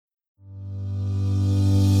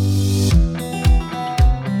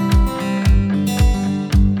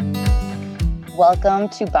Welcome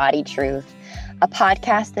to Body Truth, a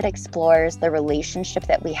podcast that explores the relationship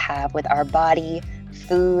that we have with our body,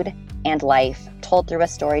 food, and life, told through a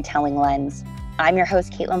storytelling lens. I'm your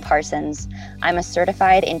host, Caitlin Parsons. I'm a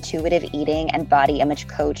certified intuitive eating and body image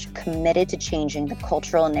coach committed to changing the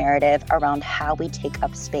cultural narrative around how we take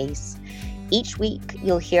up space. Each week,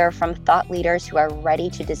 you'll hear from thought leaders who are ready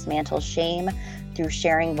to dismantle shame through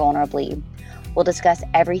sharing vulnerably. We'll discuss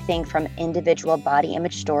everything from individual body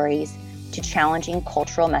image stories to challenging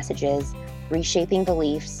cultural messages, reshaping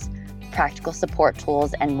beliefs, practical support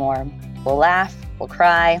tools, and more. We'll laugh, we'll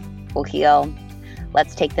cry, we'll heal.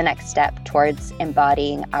 Let's take the next step towards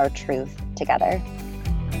embodying our truth together.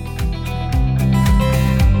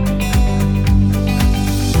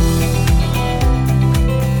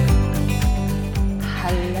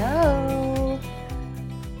 Hello.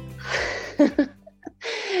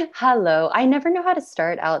 Hello. I never know how to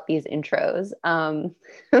start out these intros,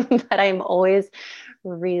 but I'm always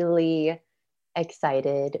really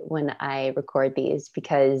excited when I record these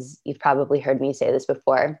because you've probably heard me say this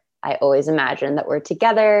before. I always imagine that we're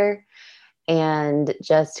together and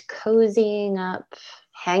just cozying up,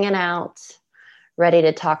 hanging out, ready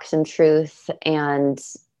to talk some truth, and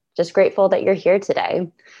just grateful that you're here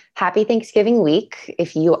today. Happy Thanksgiving week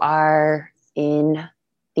if you are in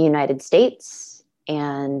the United States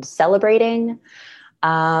and celebrating.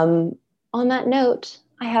 On that note,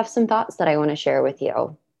 I have some thoughts that I want to share with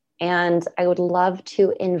you. And I would love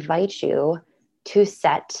to invite you to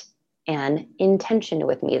set an intention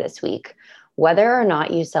with me this week, whether or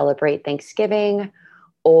not you celebrate Thanksgiving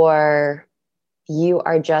or you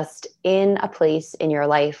are just in a place in your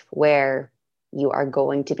life where you are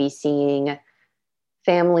going to be seeing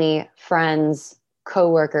family, friends,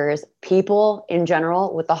 coworkers, people in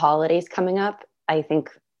general with the holidays coming up. I think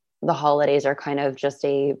the holidays are kind of just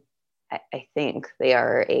I think they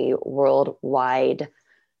are a worldwide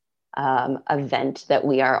event that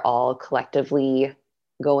we are all collectively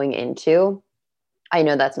going into. I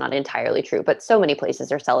know that's not entirely true, but so many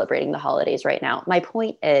places are celebrating the holidays right now. My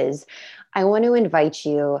point is, I want to invite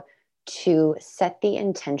you to set the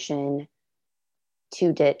intention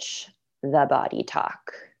to ditch the body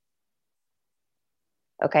talk.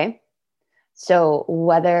 Okay? So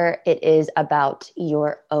whether it is about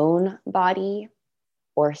your own body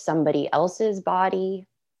or somebody else's body,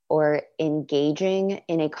 or engaging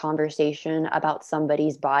in a conversation about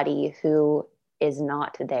somebody's body who is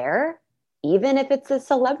not there, even if it's a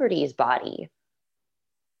celebrity's body,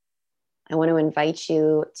 I want to invite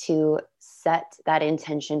you to set that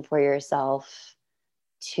intention for yourself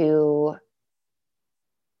to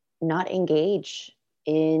not engage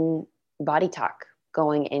in body talk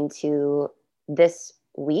going into this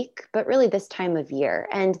week, but really this time of year.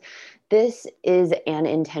 And this is an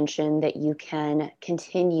intention that you can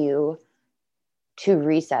continue to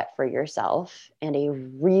reset for yourself, and a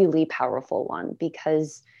really powerful one,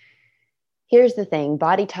 because here's the thing,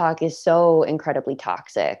 body talk is so incredibly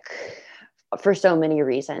toxic for so many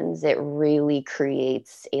reasons. It really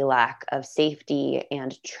creates a lack of safety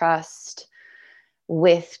and trust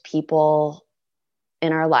with people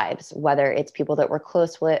in our lives, whether it's people that we're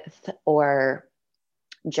close with or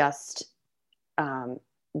just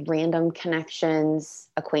random connections,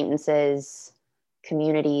 acquaintances,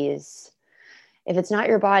 communities. If it's not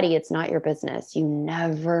your body, it's not your business. You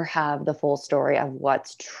never have the full story of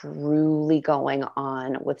what's truly going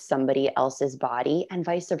on with somebody else's body, and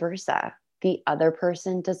vice versa. The other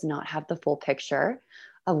person does not have the full picture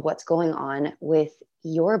of what's going on with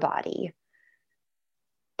your body,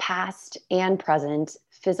 past and present,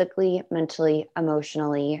 physically, mentally,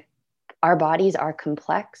 emotionally. Our bodies are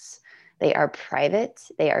complex. They are private,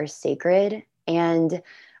 they are sacred, and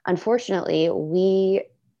unfortunately, we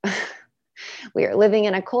are living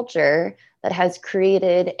in a culture that has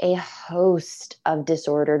created a host of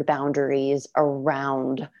disordered boundaries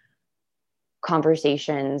around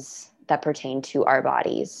conversations that pertain to our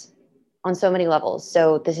bodies on so many levels.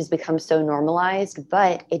 So this has become so normalized,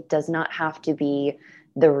 but it does not have to be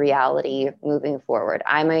the reality moving forward.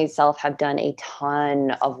 I myself have done a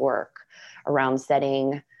ton of work around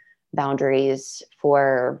setting boundaries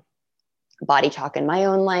for body talk in my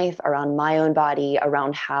own life, around my own body,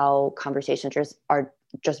 around how conversations are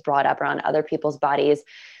just brought up around other people's bodies.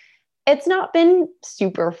 It's not been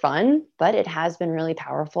super fun, but it has been really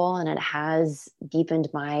powerful, and it has deepened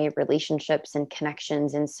my relationships and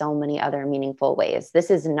connections in so many other meaningful ways. This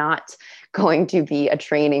is not going to be a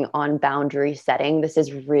training on boundary setting. This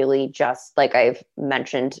is really just, like I've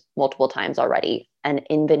mentioned multiple times already, an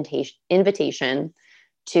invitation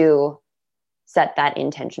to set that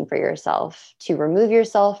intention for yourself, to remove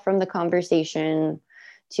yourself from the conversation,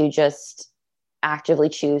 to just actively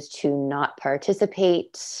choose to not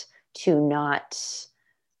participate, to not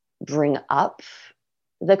bring up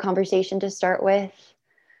the conversation to start with,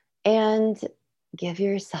 and give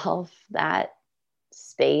yourself that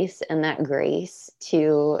space and that grace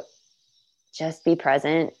to just be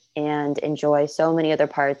present and enjoy so many other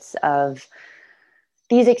parts of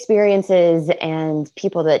these experiences and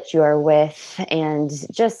people that you are with, and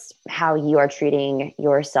just how you are treating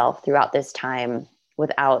yourself throughout this time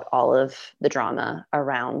without all of the drama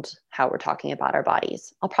around how we're talking about our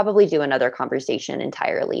bodies. I'll probably do another conversation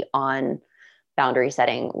entirely on boundary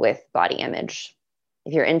setting with body image.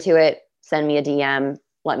 If you're into it, send me a DM,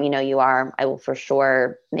 let me know you are. I will for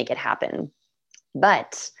sure make it happen.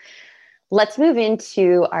 But let's move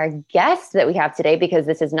into our guest that we have today, because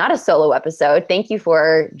this is not a solo episode. Thank you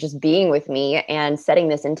for just being with me and setting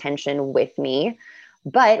this intention with me.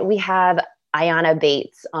 But we have Ayana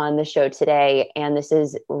Bates on the show today, and this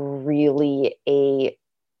is really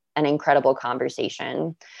an incredible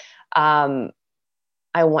conversation.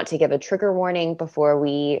 I want to give a trigger warning before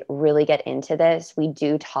we really get into this. We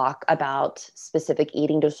do talk about specific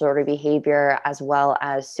eating disorder behavior, as well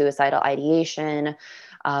as suicidal ideation,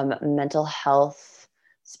 mental health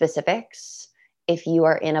specifics. If you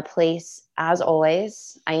are in a place, as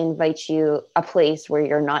always, I invite you a place where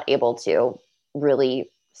you're not able to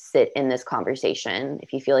really sit in this conversation.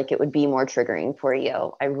 If you feel like it would be more triggering for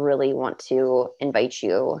you, I really want to invite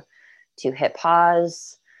you to hit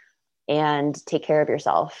pause and take care of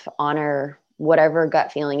yourself. Honor whatever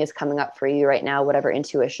gut feeling is coming up for you right now, whatever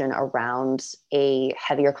intuition around a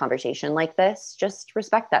heavier conversation like this. Just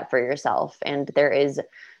respect that for yourself. And there is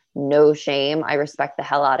no shame. I respect the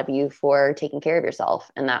hell out of you for taking care of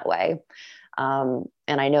yourself in that way. And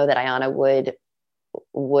I know that Ayana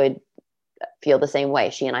would feel the same way.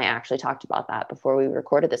 She and I actually talked about that before we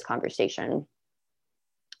recorded this conversation.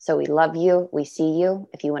 So we love you. We see you.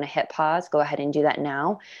 If you want to hit pause, go ahead and do that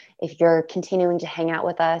now. If you're continuing to hang out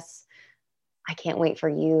with us, I can't wait for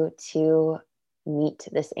you to meet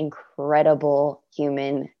this incredible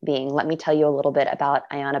human being. Let me tell you a little bit about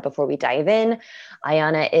Ayana before we dive in.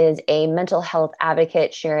 Ayana is a mental health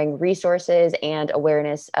advocate sharing resources and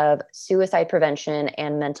awareness of suicide prevention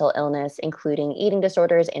and mental illness, including eating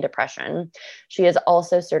disorders and depression. She is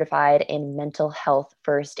also certified in mental health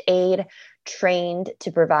first aid, trained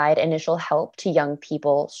to provide initial help to young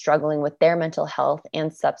people struggling with their mental health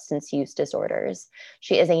and substance use disorders.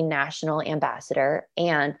 She is a national ambassador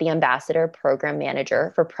and the ambassador program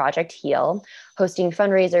manager for Project Heal, hosting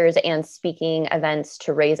fundraisers and speaking events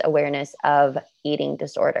to raise awareness of eating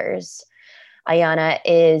disorders. Ayana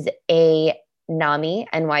is a NAMI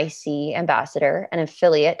NYC ambassador, an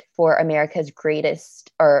affiliate for America's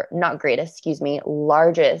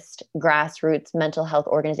largest grassroots mental health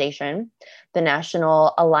organization, the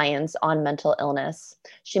National Alliance on Mental Illness.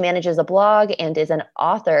 She manages a blog and is an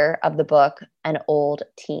author of the book An Old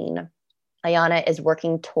Teen. Ayana is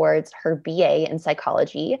working towards her BA in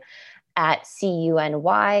psychology at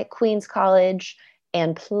CUNY, Queens College,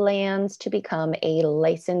 and plans to become a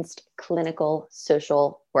licensed clinical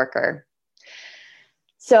social worker.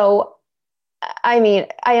 So, I mean,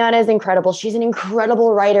 Ayana is incredible. She's an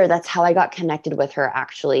incredible writer. That's how I got connected with her,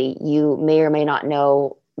 actually. You may or may not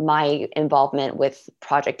know my involvement with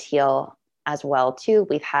Project Heal as well, too.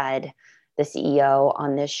 We've had the CEO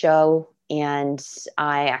on this show, and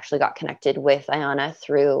I actually got connected with Ayana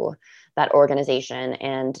through that organization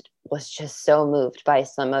and was just so moved by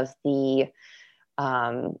some of the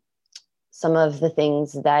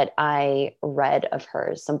things that I read of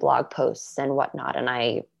hers, some blog posts and whatnot. And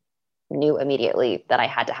I knew immediately that I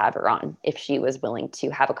had to have her on if she was willing to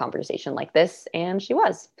have a conversation like this. And she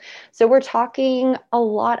was. So we're talking a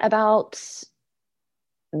lot about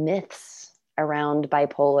myths around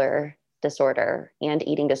bipolar disorder and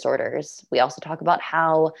eating disorders. We also talk about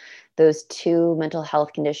how those two mental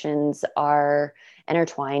health conditions are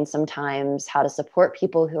intertwined sometimes, how to support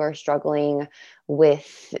people who are struggling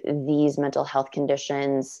with these mental health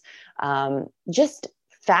conditions, just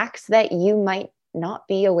facts that you might not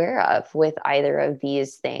be aware of with either of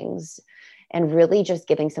these things, and really just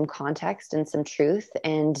giving some context and some truth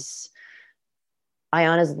and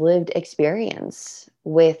Ayana's lived experience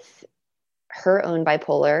with her own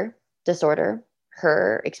bipolar disorder,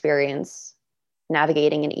 her experience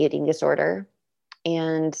navigating an eating disorder,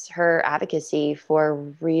 and her advocacy for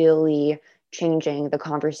really changing the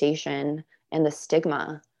conversation and the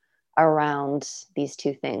stigma around these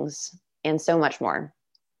two things, and so much more.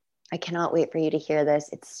 I cannot wait for you to hear this.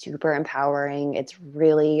 It's super empowering. It's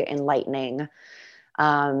really enlightening.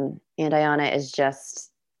 And Ayana is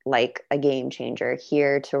just like a game changer,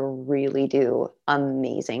 here to really do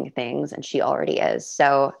amazing things. And she already is.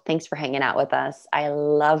 So thanks for hanging out with us. I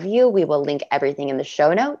love you. We will link everything in the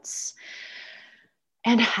show notes,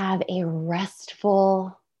 and have a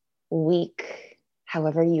restful week,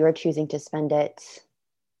 however you are choosing to spend it.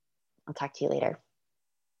 I'll talk to you later.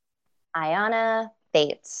 Ayana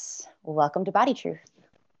Bates, welcome to Body Truth.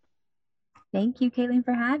 Thank you, Caitlin,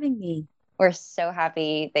 for having me. We're so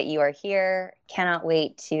happy that you are here. Cannot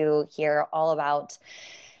wait to hear all about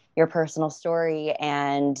your personal story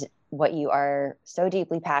and what you are so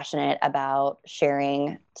deeply passionate about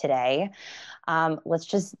sharing today. Let's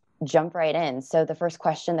just jump right in. So the first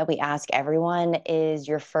question that we ask everyone is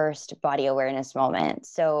your first body awareness moment.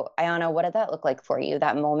 So Ayana, what did that look like for you?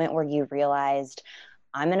 That moment where you realized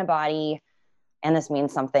I'm in a body and this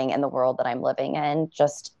means something in the world that I'm living in.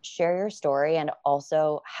 Just share your story and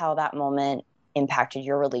also how that moment impacted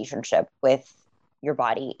your relationship with your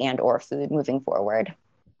body and or food moving forward.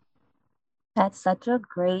 That's such a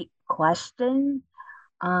great question.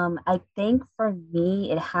 I think for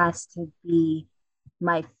me, it has to be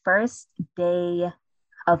my first day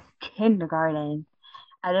of kindergarten.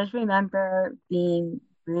 I just remember being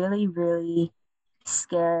really, really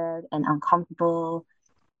scared and uncomfortable.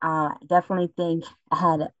 I definitely think I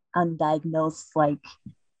had undiagnosed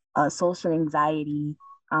social anxiety.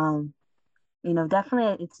 Um,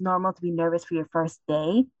 definitely it's normal to be nervous for your first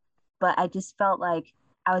day, but I just felt like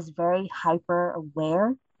I was very hyper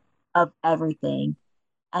aware of everything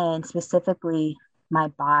and specifically my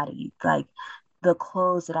body, like the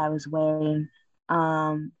clothes that I was wearing,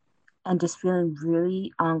 um, and just feeling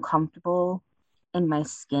really uncomfortable in my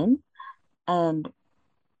skin and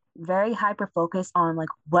very hyper focused on like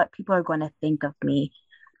what people are going to think of me.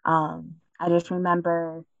 I just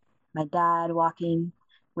remember my dad walking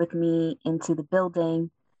with me into the building.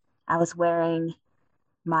 I was wearing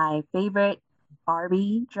my favorite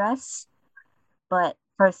Barbie dress, but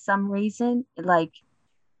for some reason,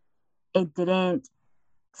 it didn't,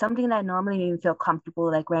 something that normally made me feel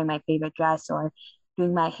comfortable, like wearing my favorite dress or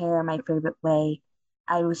doing my hair my favorite way.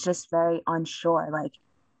 I was just very unsure, like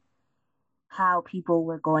how people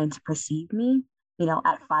were going to perceive me.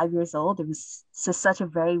 At 5 years old, it was just such a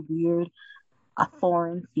very weird, a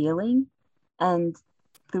foreign feeling. And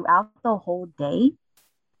throughout the whole day,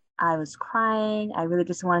 I was crying. I really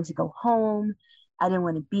just wanted to go home. I didn't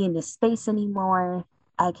want to be in this space anymore.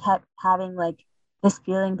 I kept having like this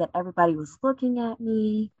feeling that everybody was looking at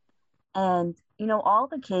me. And, all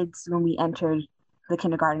the kids, when we entered the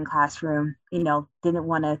kindergarten classroom, didn't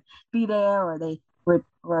want to be there or they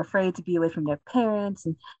were afraid to be away from their parents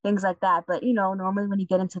and things like that. But, normally when you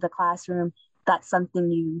get into the classroom, that's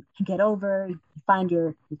something you get over. You find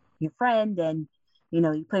your friend and,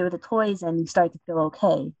 you play with the toys and you start to feel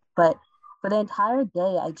okay. But for the entire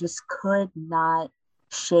day, I just could not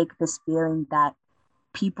shake this feeling that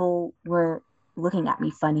people were looking at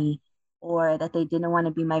me funny or that they didn't want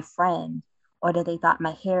to be my friend or that they thought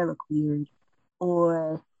my hair looked weird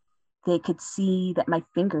or they could see that my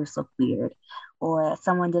fingers looked weird or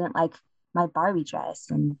someone didn't like my Barbie dress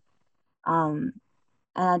um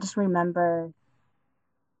and I just remember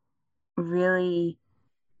really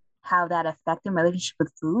how that affected my relationship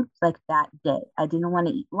with food like that day. I didn't want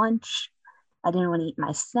to eat lunch. I didn't want to eat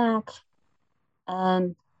my snack.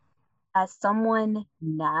 And as someone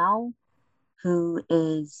now who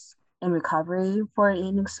is in recovery for an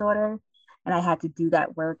eating disorder, and I had to do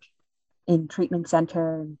that work in treatment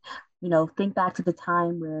center and think back to the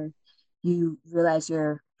time where you realize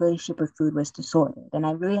your relationship with food was disordered. And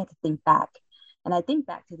I really had to think back. And I think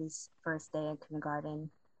back to this first day in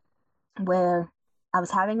kindergarten where I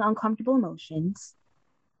was having uncomfortable emotions,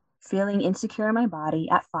 feeling insecure in my body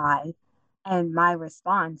at 5, and my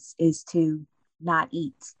response is to not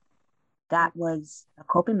eat. That was a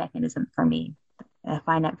coping mechanism for me. I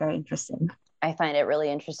find that very interesting. I find it really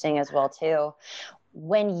interesting as well too.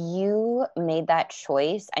 When you made that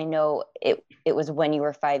choice, I know it was when you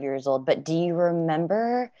were 5 years old, but do you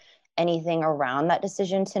remember anything around that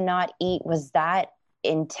decision to not eat? Was that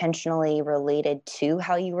intentionally related to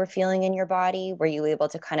how you were feeling in your body? Were you able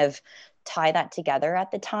to kind of tie that together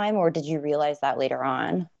at the time, or did you realize that later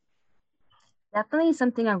on? Definitely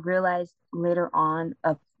something I realized later on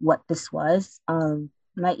of what this was.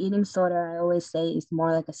 My eating disorder, I always say, is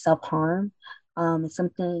more like a self harm. It's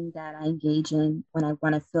something that I engage in when I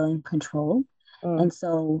want to feel in control. Mm. And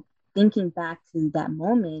so, thinking back to that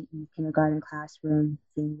moment in the kindergarten classroom,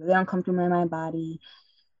 feeling really uncomfortable in my body,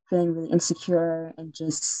 feeling really insecure, and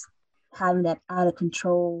just having that out of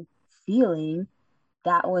control feeling,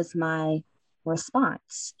 that was my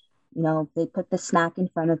response. They put the snack in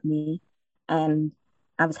front of me and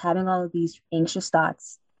I was having all of these anxious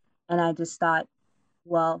thoughts, and I just thought,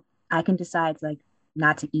 well, I can decide like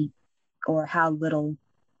not to eat or how little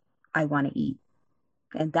I want to eat.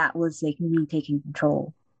 And that was like me taking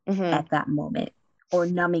control Mm-hmm. at that moment or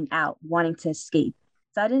numbing out, wanting to escape.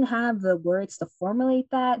 So I didn't have the words to formulate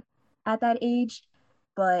that at that age,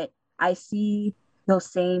 but I see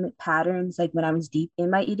those same patterns like when I was deep in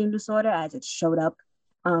my eating disorder as it showed up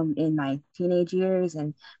in my teenage years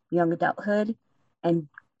and young adulthood. And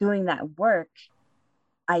doing that work,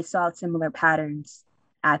 I saw similar patterns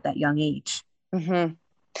at that young age. Mm-hmm.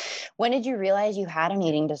 When did you realize you had an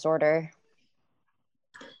eating disorder?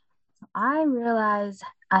 I realized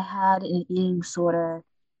I had an eating disorder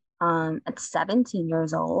at 17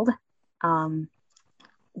 years old. Um,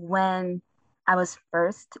 when I was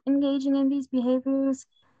first engaging in these behaviors,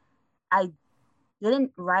 I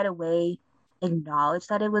didn't right away acknowledge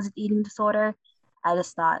that it was an eating disorder. I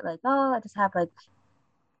just thought like, oh, I just have like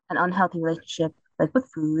an unhealthy relationship like with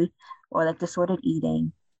food or like disordered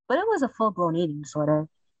eating. But it was a full-blown eating disorder,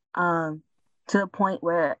 um, to the point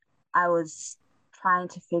where I was trying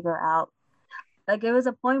to figure out like it was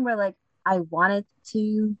a point where like I wanted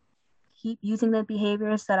to keep using the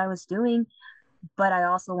behaviors that I was doing, but I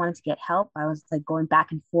also wanted to get help. I was like going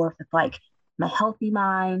back and forth with like my healthy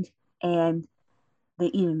mind and the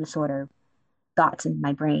eating disorder thoughts in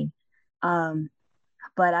my brain. Um,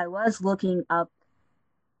 but I was looking up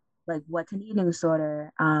like what's an eating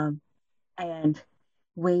disorder, and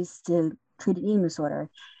ways to treat an eating disorder.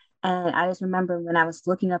 And I just remember when I was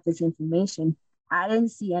looking up this information, I didn't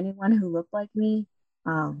see anyone who looked like me.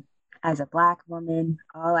 Um, as a Black woman,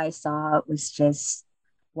 all I saw was just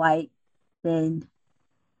white, thin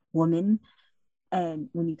woman. And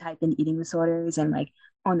when you type in eating disorders and like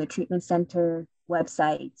on the treatment center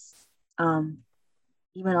websites, um,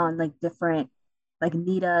 even on like different, like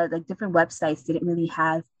NIDA, like different websites didn't really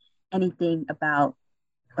have anything about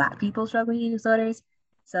Black people struggling with eating disorders.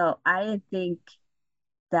 So I didn't think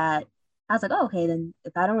that I was like, oh, okay, then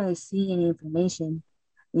if I don't really see any information,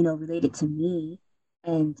 related to me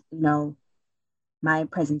and, my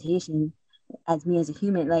presentation as me as a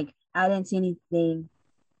human, like I didn't see anything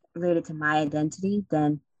related to my identity,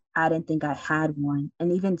 then I didn't think I had one.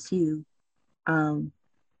 And even two, um,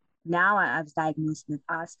 now I was diagnosed with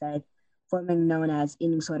OSFED, formerly known as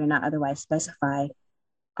eating disorder not otherwise specified.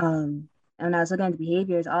 And when I was looking at the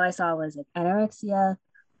behaviors, all I saw was like anorexia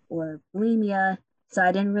or bulimia. So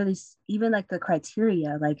I didn't really even like the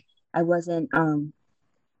criteria. Like I wasn't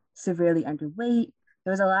severely underweight.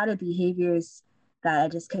 There was a lot of behaviors that I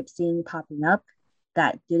just kept seeing popping up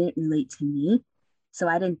that didn't relate to me. So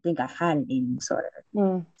I didn't think I had an eating disorder.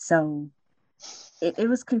 Mm. So it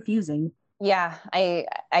was confusing. Yeah,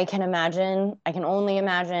 I can imagine. I can only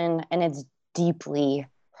imagine, and it's deeply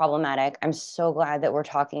problematic. I'm so glad that we're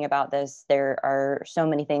talking about this. There are so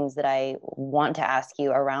many things that I want to ask you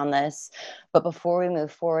around this, but before we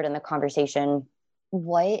move forward in the conversation,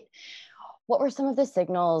 what what were some of the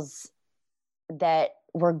signals that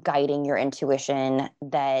were guiding your intuition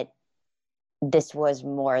that this was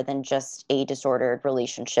more than just a disordered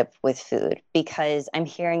relationship with food? Because I'm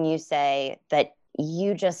hearing you say that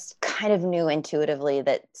you just kind of knew intuitively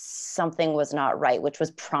that something was not right, which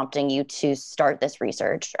was prompting you to start this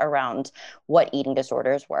research around what eating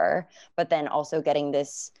disorders were, but then also getting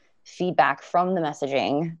this feedback from the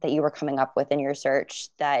messaging that you were coming up with in your search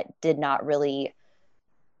that did not really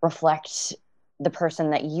reflect the person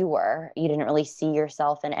that you were. You didn't really see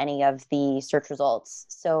yourself in any of the search results.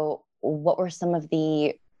 So, what were some of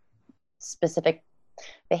the specific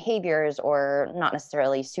behaviors, or not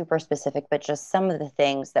necessarily super specific, but just some of the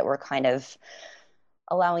things that were kind of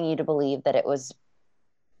allowing you to believe that it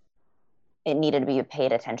needed to be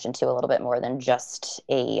paid attention to a little bit more than just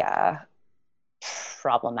a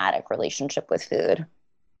problematic relationship with food?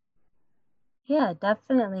 Yeah,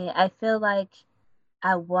 definitely. I feel like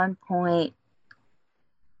at one point,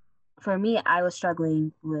 for me, I was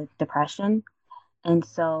struggling with depression. And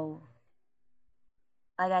so,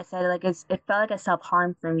 like I said, like it felt like a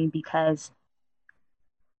self-harm for me because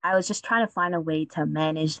I was just trying to find a way to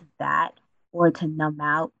manage that or to numb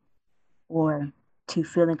out or to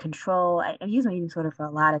feel in control. I use my eating disorder for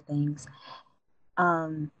a lot of things.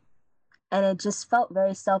 Um, and it just felt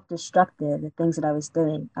very self-destructive, the things that I was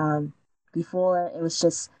doing. Before it was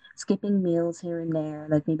just skipping meals here and there,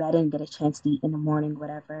 like maybe I didn't get a chance to eat in the morning,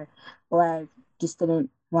 whatever, or I just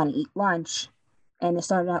didn't want to eat lunch, and it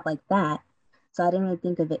started out like that. So I didn't really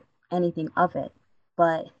think of it anything of it.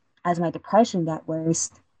 But as my depression got worse,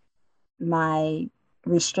 my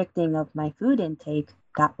restricting of my food intake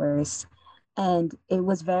got worse, and it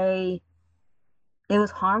was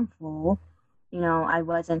harmful I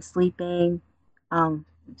wasn't sleeping,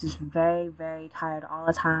 just very, very tired all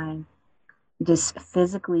the time, just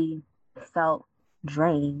physically felt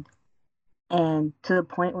drained. And to the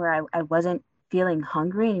point where I wasn't feeling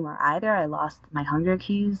hungry anymore either. I lost my hunger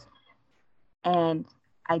cues and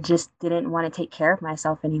I just didn't want to take care of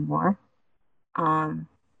myself anymore. Um,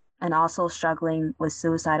 and also struggling with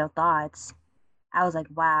suicidal thoughts. I was like,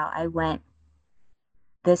 wow, I went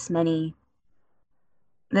this many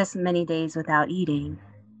this many days without eating.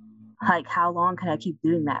 Like, how long can I keep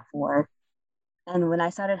doing that for? And when I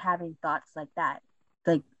started having thoughts like that,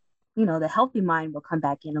 like, the healthy mind will come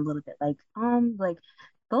back in a little bit like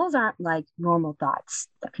those aren't like normal thoughts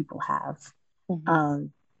that people have. Mhm.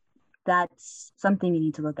 Um, that's something you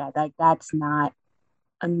need to look at. Like, that's not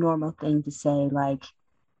a normal thing to say. Like,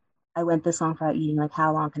 I went this long without eating. Like,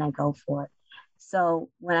 how long can I go for? So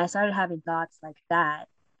when I started having thoughts like that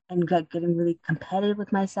and getting really competitive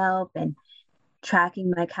with myself and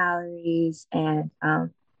tracking my calories and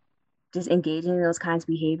just engaging in those kinds of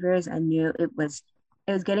behaviors, I knew it was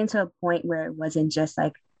getting to a point where it wasn't just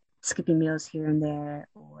like skipping meals here and there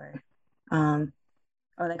um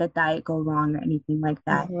or like a diet go wrong or anything like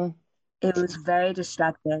that. Mhm. It was very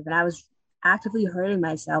destructive and I was actively hurting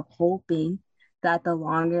myself, hoping that the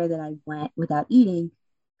longer that I went without eating,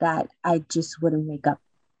 that I just wouldn't wake up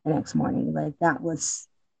the next morning. Like, that was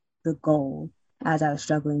the goal as I was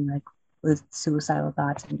struggling like with suicidal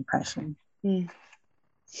thoughts and depression. Mm.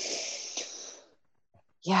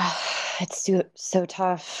 Yeah, it's so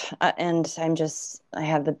tough. And I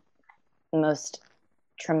have the most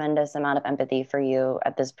tremendous amount of empathy for you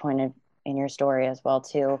at this point in your story as well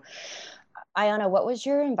too. Ayana, what was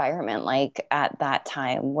your environment like at that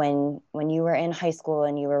time when you were in high school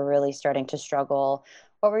and you were really starting to struggle?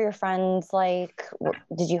 What were your friends like?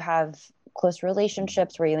 Did you have close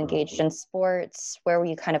relationships? Were you engaged in sports? Where were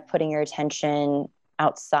you kind of putting your attention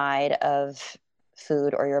outside of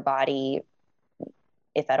food or your body,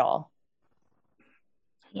 if at all?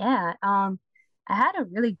 Yeah, I had a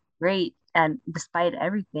really great and despite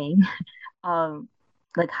everything, um,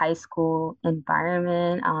 like high school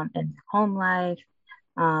environment, and home life.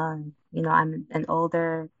 I'm an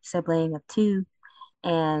older sibling of two,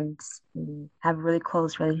 and have a really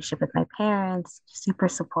close relationship with my parents, super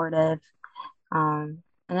supportive. And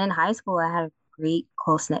in high school, I had great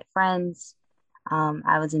close knit friends.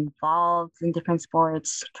 I was involved in different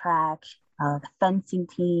sports, track, the fencing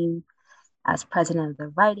team. I was president of the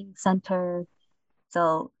writing center.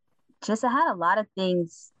 So just I had a lot of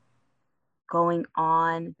things going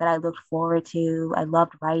on that I looked forward to. I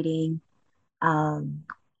loved writing. Um,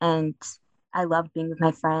 and I loved being with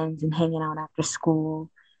my friends and hanging out after school.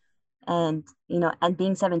 And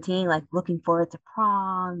being 17, like looking forward to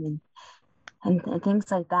prom and things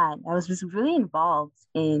like that. I was just really involved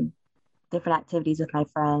in different activities with my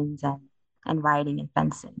friends and writing and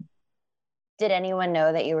fencing. Did anyone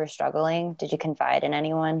know that you were struggling? Did you confide in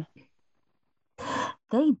anyone?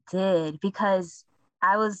 They did because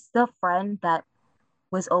I was the friend that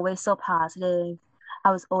was always so positive.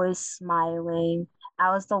 I was always smiling.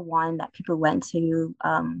 I was the one that people went to,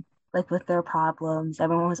 like with their problems.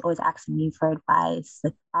 Everyone was always asking me for advice.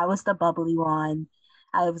 Like, I was the bubbly one.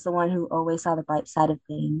 I was the one who always saw the bright side of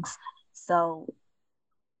things. So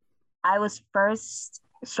I was first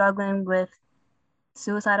struggling with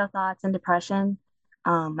suicidal thoughts and depression,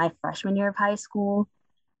 my freshman year of high school,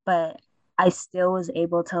 but I still was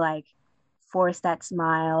able to like force that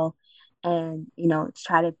smile and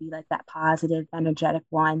try to be like that positive, energetic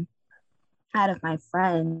one out of my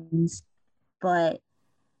friends. But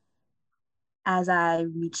as I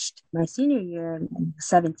reached my senior year and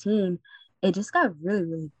 17, it just got really,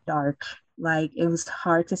 really dark. Like, it was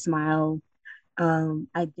hard to smile.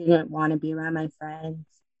 I didn't want to be around my friends.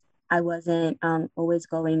 I wasn't always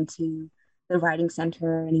going to the writing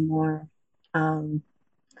center anymore. Um,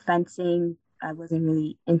 Fencing, I wasn't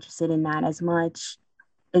really interested in that as much.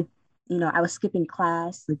 It, I was skipping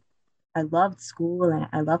class. Like, I loved school and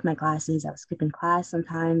I loved my classes. I was skipping class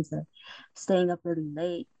sometimes, staying up really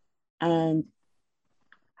late, and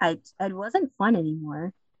it wasn't fun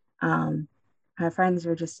anymore. Um, my friends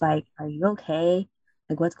were just like, "Are you okay?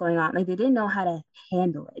 Like, what's going on?" Like, they didn't know how to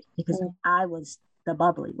handle it because Mm. I was the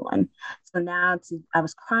bubbly one. So now, I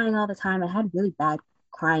was crying all the time. I had really bad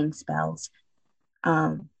crying spells.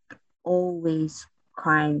 Um, Always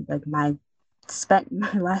crying. Like, my spent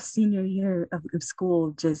my last senior year of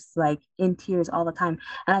school just like in tears all the time,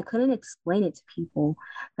 and I couldn't explain it to people.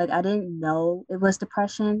 Like, I didn't know it was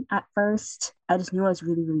depression at first. I just knew I was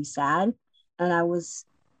really, really sad, and I was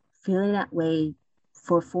feeling that way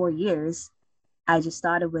for 4 years. I just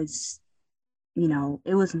thought it was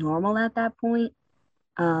it was normal at that point.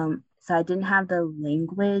 So I didn't have the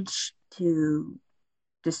language to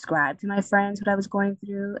describe to my friends what I was going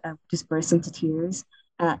through. I just burst into tears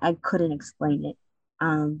and I couldn't explain it.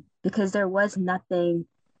 Because there was nothing,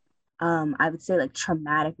 I would say like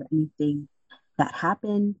traumatic or anything that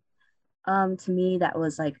happened to me that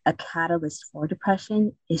was like a catalyst for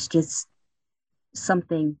depression. It's just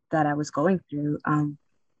something that I was going through.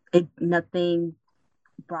 It Nothing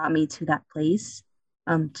brought me to that place.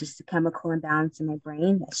 Just a chemical imbalance in my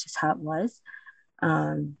brain. That's just how it was.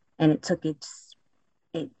 And it took it,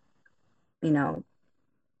 you know,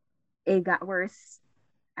 it got worse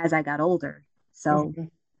as I got older. So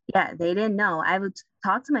Mhm. yeah, they didn't know. I would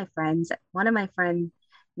talk to my friends. One of my friends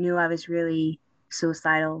knew I was really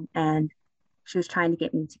suicidal and she was trying to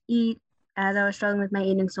get me to eat as I was struggling with my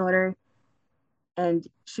eating disorder. And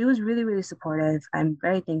she was really, really supportive. I'm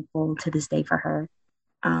very thankful to this day for her.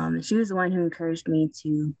 She was the one who encouraged me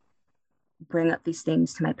to bring up these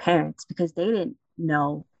things to my parents because they didn't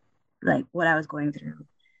know like what I was going through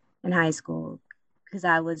in high school because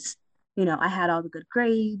I had all the good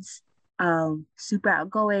grades, super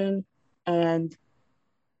outgoing, and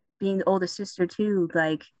being the older sister too,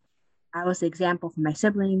 like I was the example for my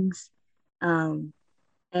siblings. Um,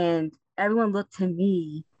 and everyone looked to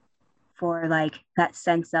me for like that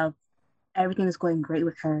sense of everything is going great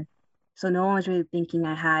with her. So no one was really thinking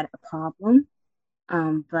I had a problem.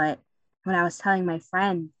 But when I was telling my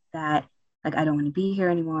friend that like I don't want to be here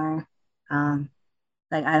anymore, um,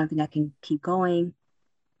 like I don't think I can keep going,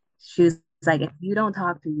 she was like, if you don't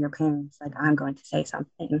talk to your parents, like I'm going to say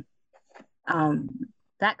something. Um,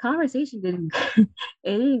 that conversation didn't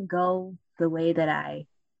it didn't go the way that I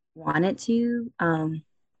wanted to.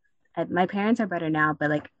 My parents are better now, but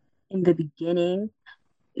like in the beginning,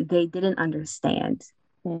 they didn't understand.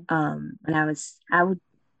 Mhm. When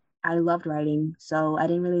I loved writing, so I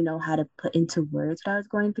didn't really know how to put into words what I was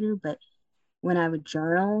going through. But when I would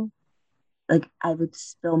journal, like I would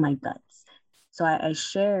spill my guts. So I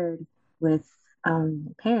shared with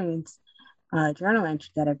my parents a journal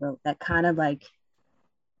entry that I wrote that kind of like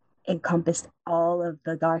encompassed all of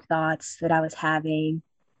the dark thoughts that I was having,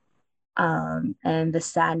 and the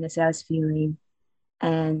sadness that I was feeling,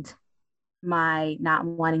 and my not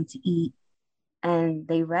wanting to eat. And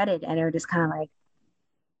they read it and they were just kind of like,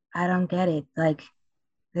 I don't get it. Like,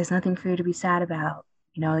 there's nothing for you to be sad about.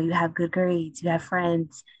 You have good grades, you have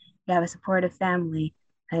friends, you have a supportive family.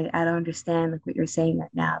 I don't understand like what you're saying right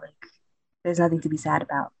now. Like, there's nothing to be sad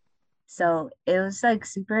about. So it was like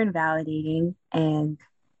super invalidating. And,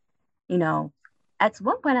 you know, at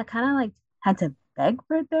one point I kind of like had to beg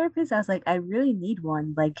for a therapist. I was like, I really need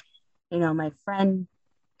one. Like, my friend,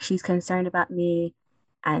 she's concerned about me,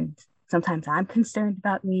 and sometimes I'm concerned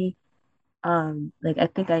about me. Like I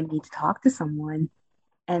think I need to talk to someone.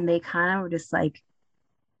 And they kind of were just like,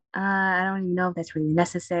 I don't even know if that's really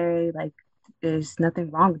necessary. Like, there's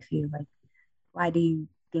nothing wrong with you. Like, why do you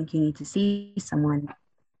think you need to see someone?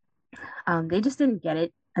 They just didn't get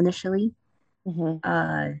it initially. Mhm.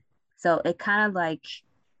 Uh, so it kind of like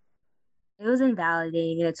it was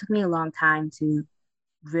invalidating, and it took me a long time to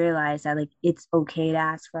realize that like it's okay to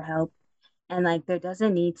ask for help, and like there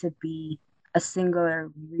doesn't need to be a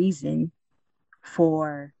singular reason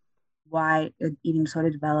for why an eating disorder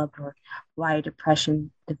developed or why a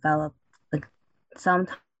depression developed. Like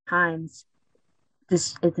sometimes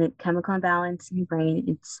this is a chemical imbalance in your brain.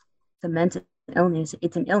 It's a mental illness.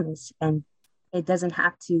 It's an illness, and it doesn't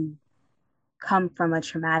have to come from a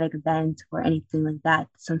traumatic event or anything like that.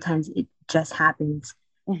 Sometimes it just happens,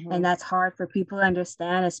 and Mhm. that's hard for people to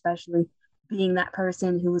understand, especially being that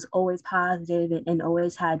person who was always positive and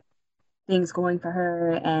always had things going for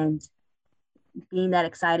her, and being that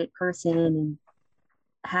excited person and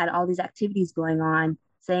had all these activities going on,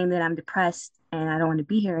 saying that I'm depressed and I don't want to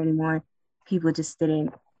be here anymore. People just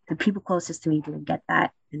didn't, the people closest to me didn't get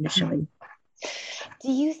that initially.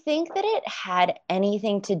 Do you think that it had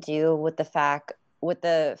anything to do with the fact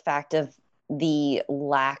of the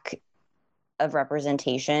lack of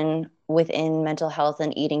representation within mental health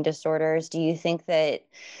and eating disorders? Do you think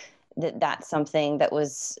that's something that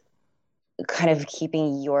was kind of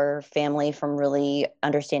keeping your family from really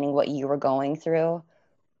understanding what you were going through?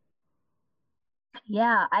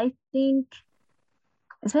 Yeah, I think,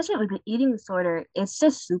 especially with the eating disorder, it's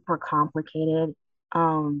just super complicated.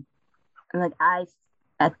 Um, and like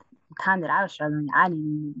at the time that I was struggling, I didn't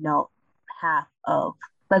even know half of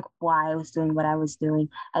like why I was doing what I was doing.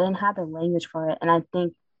 I didn't have the language for it, and I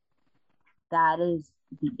think that is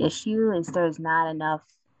the issue is there's not enough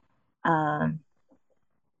um,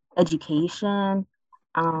 education,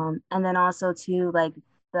 and then also too like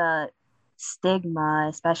the stigma,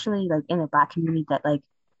 especially like in the Black community, that like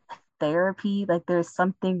therapy, like there's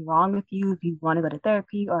something wrong with you if you want to go to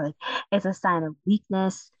therapy, or like it's a sign of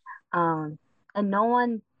weakness. Um, and no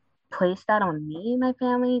one placed that on me. My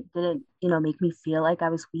family didn't, make me feel like I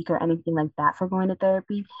was weak or anything like that for going to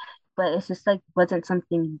therapy. But it's just like wasn't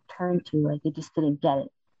something you turn to. Like it just didn't get it.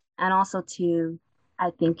 And also too,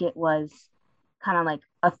 I think it was kind of like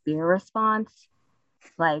a fear response.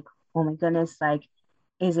 Like, oh my goodness, like,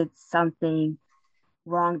 is it something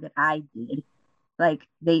wrong that I did? Like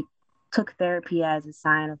they took therapy as a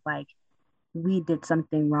sign of like we did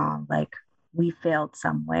something wrong, like we failed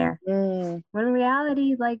somewhere. Mm. When in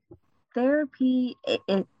reality, like therapy,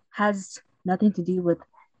 it has nothing to do with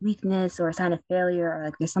weakness or a sign of failure or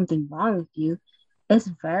like there's something wrong with you. It's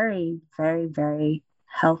very, very, very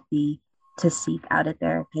healthy to seek out a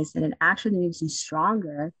therapist, and it actually makes you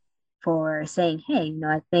stronger for saying, hey,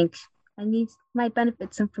 I think I need might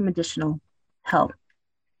benefit some from additional help.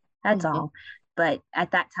 That's Mhm. all. But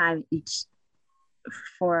at that time, it's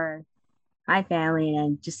for my family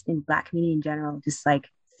and just in Black community in general, just like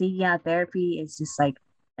seeking out therapy is just like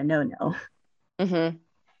a no. Mhm.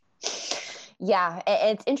 Yeah,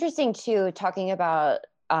 it's interesting too, talking about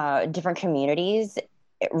different communities,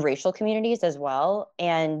 racial communities as well,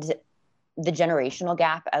 and the generational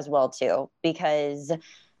gap as well too, because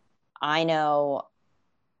I know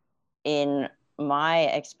in my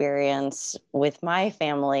experience with my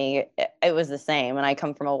family, it was the same. And I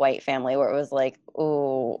come from a white family where it was like,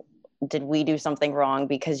 oh, did we do something wrong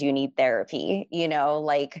because you need therapy?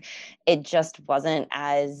 Like it just wasn't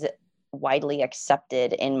as widely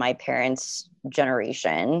accepted in my parents'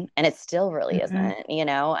 generation. And it still really Mm-hmm. isn't.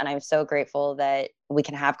 And I'm so grateful that we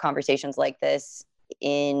can have conversations like this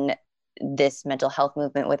in this mental health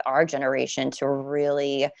movement with our generation to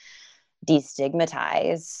really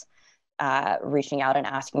destigmatize reaching out and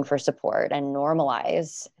asking for support and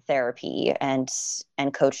normalize therapy and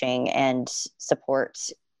coaching and support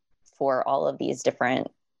for all of these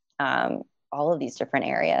different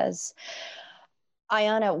areas.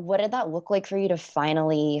 Ayana, what did that look like for you to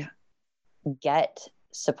finally get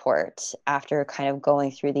support after kind of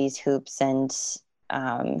going through these hoops and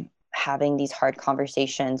having these hard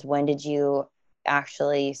conversations? When did you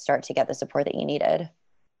actually start to get the support that you needed?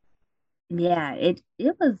 Yeah, it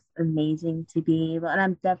was amazing to be able, and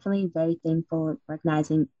I'm definitely very thankful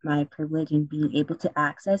recognizing my privilege and being able to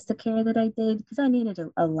access the care that I did because I needed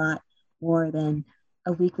a lot more than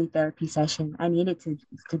a weekly therapy session. I needed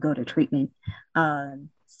to go to treatment.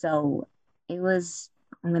 So it was,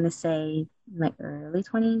 I'm gonna say my early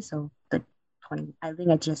 20s, so the 20, I think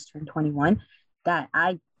I just turned 21, that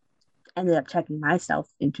I ended up checking myself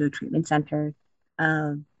into a treatment center.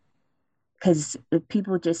 Um, because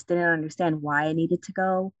people just didn't understand why I needed to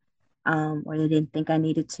go, or they didn't think I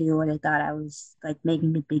needed to, or they thought I was like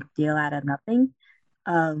making a big deal out of nothing.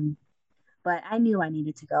 Um, but I knew I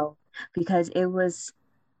needed to go because it was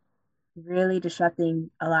really disrupting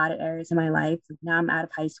a lot of areas of my life. Now I'm out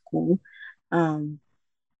of high school, um,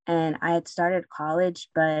 and I had started college,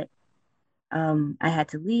 but I had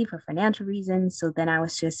to leave for financial reasons. So then I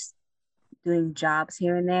was just doing jobs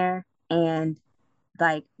here and there, and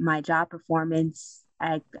like my job performance,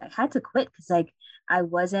 I had to quit because like I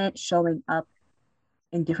wasn't showing up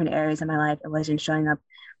in different areas of my life. I wasn't showing up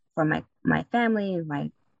for my family and my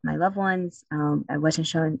loved ones. I wasn't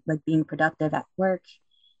showing like being productive at work,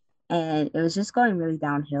 and it was just going really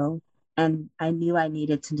downhill. And I knew I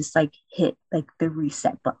needed to just like hit like the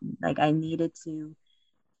reset button. Like I needed to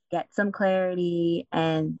get some clarity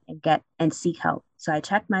and get and seek help. So I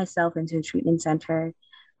checked myself into a treatment center.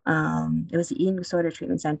 It was the eating disorder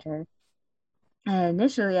treatment center. And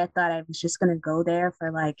initially, I thought I was just going to go there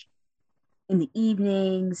for like in the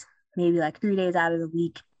evenings, maybe like 3 days out of the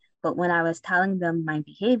week. But when I was telling them my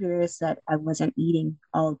behaviors, that I wasn't eating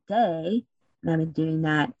all day, and I've been doing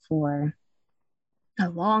that for a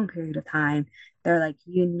long period of time, they're like,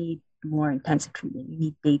 you need more intensive treatment. You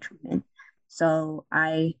need day treatment. So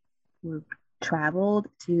I traveled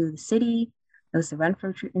to the city. It was the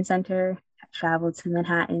Renfro Treatment Center. I traveled to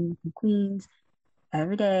Manhattan from Queens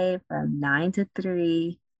every day from 9 to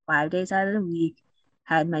 3, 5 days out of the week.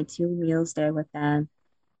 Had my 2 meals there with them.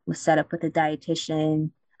 Was set up with a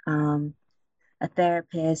dietitian, um, a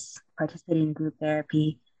therapist, participating in group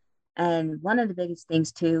therapy. And one of the biggest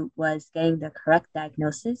things too was getting the correct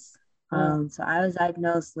diagnosis. Mm. So I was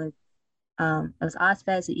diagnosed with it was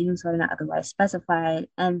Auspes, an eating disorder not otherwise specified,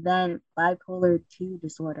 and then bipolar 2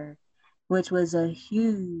 disorder, which was a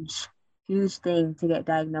huge, huge thing to get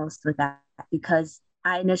diagnosed with that because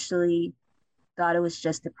I initially thought it was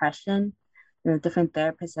just depression. There were different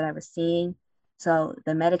therapists that I was seeing So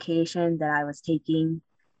the medication that I was taking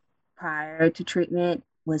prior to treatment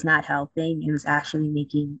was not helping. It was actually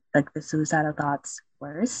making like the suicidal thoughts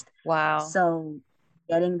worse. Wow. So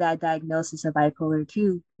getting that diagnosis of bipolar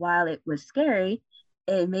 2, while it was scary,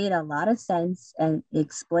 it made a lot of sense and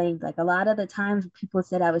explained like a lot of the times people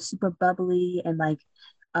said I was super bubbly and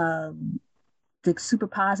um like super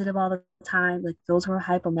positive all the time. Like those were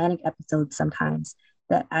hypomanic episodes sometimes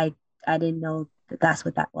that I didn't know that that's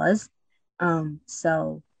what that was.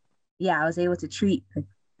 So yeah, I was able to treat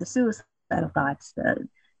the suicidal thoughts, the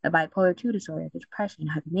bipolar 2 disorder, the depression,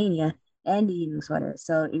 hypomania, and the eating disorder.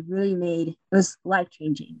 So it was life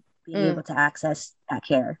changing being Mm. able to access that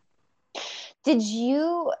care.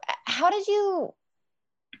 How did you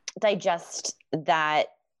digest that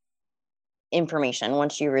information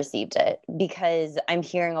once you received it? Because I'm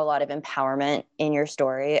hearing a lot of empowerment in your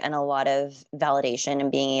story and a lot of validation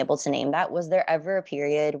and being able to name that. Was there ever a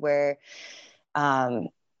period where um,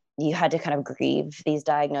 you had to kind of grieve these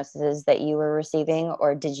diagnoses that you were receiving,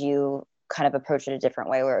 or did you kind of approach it a different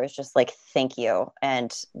way where it was just like, thank you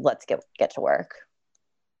and let's get to work?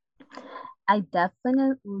 I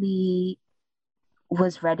definitely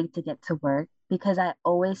was ready to get to work because I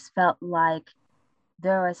always felt like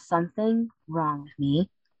there was something wrong with me.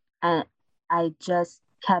 And I just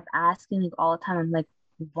kept asking like all the time, I'm like,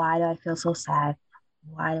 why do I feel so sad?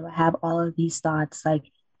 Why do I have all of these thoughts? Like,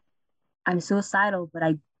 I'm suicidal, but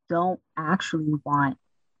I don't actually want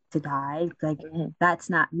to die. Like, Mhm. that's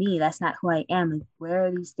not me. That's not who I am. Like, where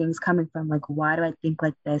are these things coming from? Like, why do I think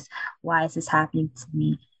like this? Why is this happening to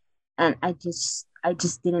me? And I just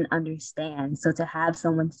didn't understand. So to have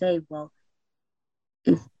someone say, well,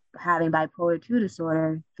 if having bipolar 2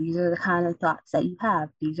 disorder, these are the kind of thoughts that you have.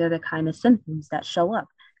 These are the kind of symptoms that show up.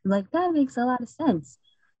 I'm like, that makes a lot of sense.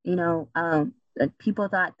 Like people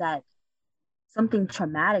thought that something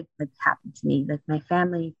traumatic like happened to me. Like my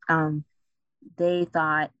family, they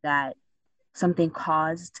thought that something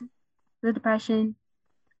caused the depression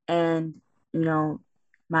and, you know,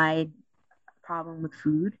 my problem with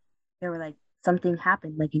food. They were like, something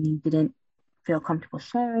happened, like, and you didn't feel comfortable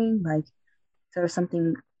sharing. Like, there was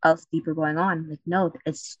something else deeper going on. I'm like, no,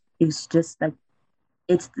 it's just like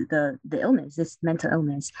it's the illness, this mental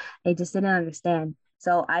illness. They just didn't understand.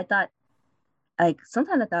 So I thought like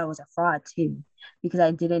sometimes I thought it was a fraud too, because I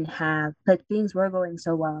didn't have like things were going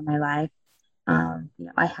so well in my life.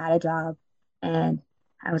 I had a job and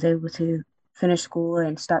I was able to finish school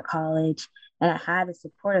and start college and I had a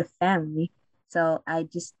supportive family. So I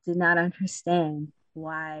just did not understand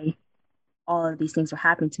why all of these things were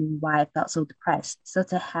happening to me, why I felt so depressed. So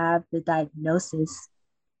to have the diagnosis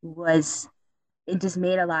was, it just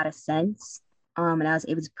made a lot of sense. And I was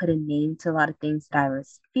able to put a name to a lot of things that I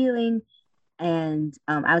was feeling. And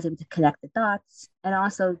I was able to connect the dots and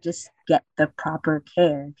also just get the proper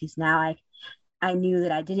care because now I knew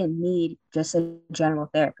that I didn't need just a general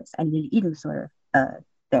therapist. I needed an eating disorder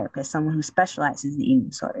therapist, someone who specializes in eating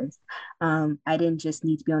disorders. I didn't just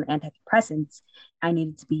need to be on antidepressants. I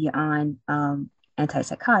needed to be on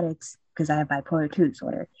antipsychotics because I have bipolar 2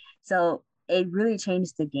 disorder. So it really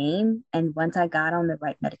changed the game. And once I got on the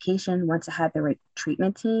right medication, once I had the right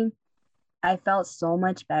treatment team, I felt so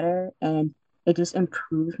much better and it just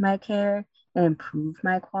improved my care and improved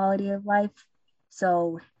my quality of life.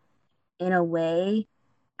 So in a way,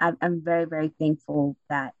 I'm very, very thankful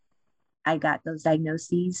that I got those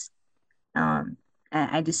diagnoses. And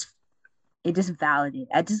it just validated.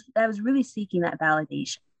 I was really seeking that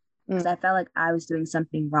validation because Mm. I felt like I was doing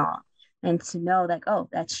something wrong. And to know like, oh,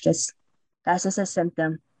 that's just a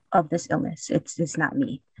symptom of this illness. It's not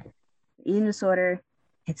me. Eating disorder,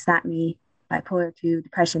 it's not me. Bipolar 2,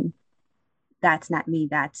 depression, that's not me.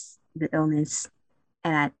 That's the illness.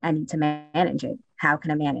 And I need to manage it. How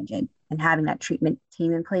can I manage it? And having that treatment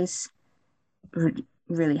team in place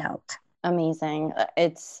really helped. Amazing.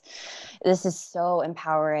 This is so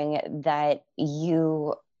empowering that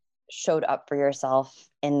you showed up for yourself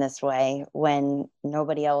in this way when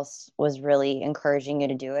nobody else was really encouraging you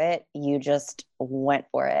to do it. You just went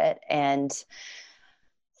for it and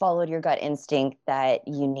followed your gut instinct that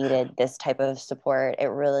you needed this type of support. It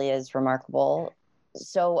really is remarkable.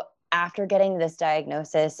 So, after getting this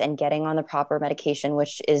diagnosis and getting on the proper medication,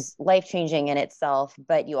 which is life changing in itself,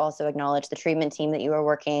 but you also acknowledge the treatment team that you were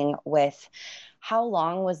working with, how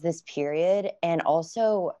long was this period? And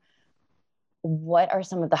also, what are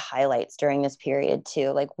some of the highlights during this period,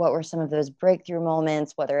 too? Like, what were some of those breakthrough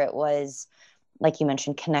moments, whether it was like you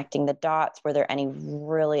mentioned, connecting the dots? Were there any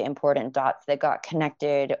really important dots that got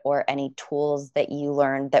connected or any tools that you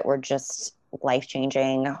learned that were just life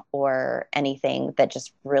changing or anything that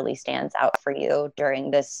just really stands out for you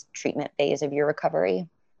during this treatment phase of your recovery?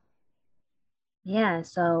 Yeah,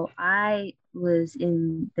 so I was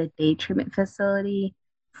in the day treatment facility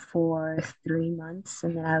for 3 months,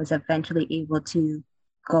 and then I was eventually able to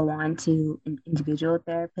go on to an individual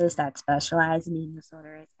therapist that specialized in eating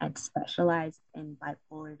disorders and specialized in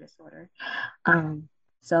bipolar disorder. Um,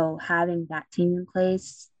 so having that team in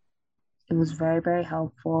place, it was very, very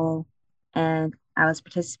helpful. And I was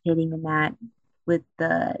participating in that with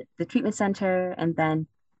the treatment center and then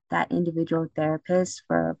that individual therapist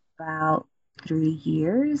for about 3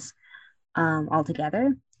 years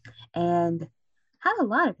altogether. And had a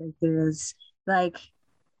lot of breakthroughs. Like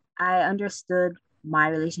I understood my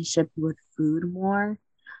relationship with food more.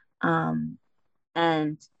 Um,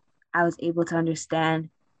 and I was able to understand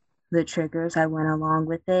the triggers that went along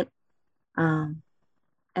with it. Um,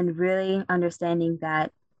 and really understanding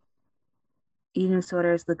that eating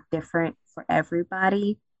disorders look different for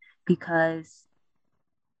everybody because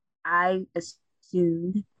I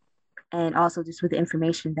assumed, and also just with the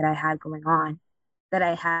information that I had going on, that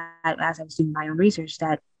I had as I was doing my own research,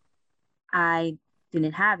 that I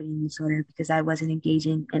didn't have an eating disorder because I wasn't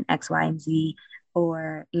engaging in X, Y, and Z,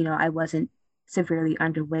 or, I wasn't severely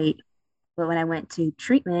underweight. But when I went to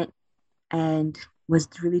treatment and was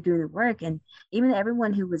really doing the work, and even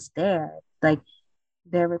everyone who was there, like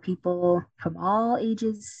there were people from all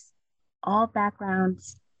ages, all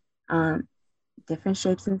backgrounds, um, different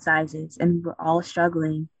shapes and sizes, and we were all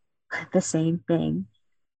struggling with the same thing.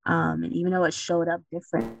 And even though it showed up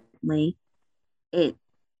differently, it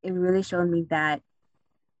it really showed me that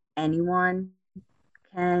anyone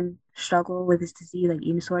can struggle with this disease. Like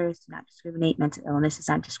eating disorders do not discriminate, mental illness does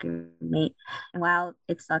not discriminate. And while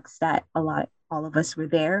it sucks that all of us were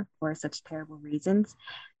there for such terrible reasons,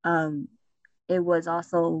 um, it was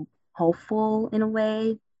also hopeful in a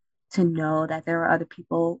way to know that there are other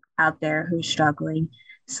people out there who are struggling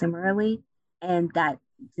similarly and that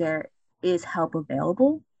there is help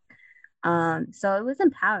available. So it was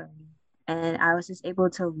empowering. And I was just able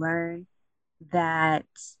to learn that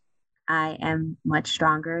I am much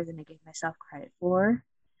stronger than I gave myself credit for.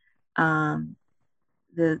 Um,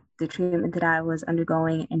 the treatment that I was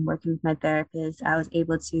undergoing and working with my therapist, I was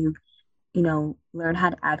able to, learn how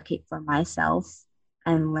to advocate for myself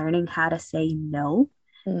and learning how to say no.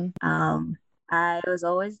 Mm. I was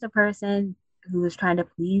always the person who was trying to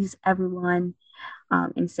please everyone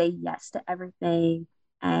and say yes to everything.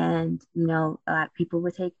 And, a lot of people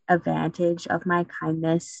would take advantage of my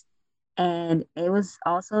kindness. And it was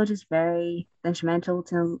also just very detrimental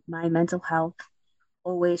to my mental health,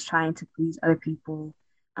 always trying to please other people,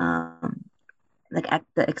 um, like at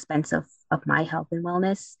the expense of my health and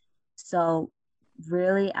wellness. So,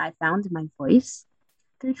 really, I found my voice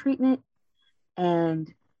through treatment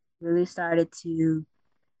and really started to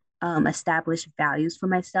establish values for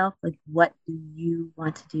myself. Like, what do you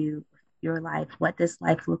want to do with your life? What does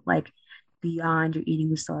life look like beyond your eating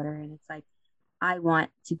disorder? And it's like, I want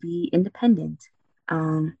to be independent.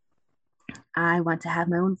 Um, I want to have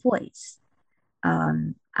my own voice.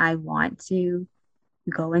 I want to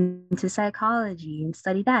go into psychology and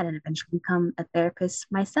study that and eventually become a therapist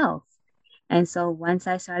myself. And so once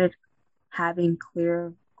I started having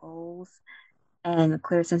clear goals and a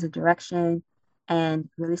clear sense of direction and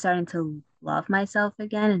really starting to love myself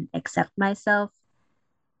again and accept myself,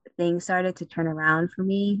 things started to turn around for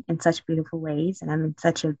me in such beautiful ways. And I'm in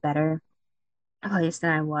such a better place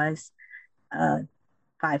than I was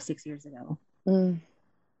 5, 6 years ago. Mm,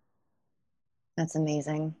 that's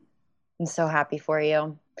amazing. I'm so happy for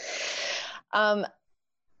you. Um,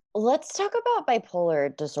 let's talk about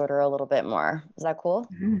bipolar disorder a little bit more. Is that cool?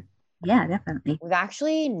 Mm-hmm. Yeah, definitely. We've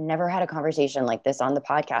actually never had a conversation like this on the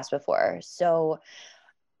podcast before. So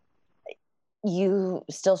you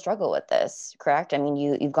still struggle with this, correct? I mean,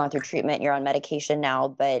 you've gone through treatment, you're on medication now,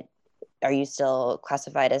 but are you still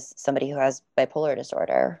classified as somebody who has bipolar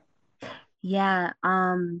disorder? Yeah,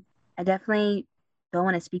 I definitely don't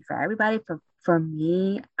want to speak for everybody. For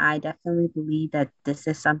me, I definitely believe that this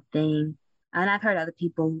is something, and I've heard other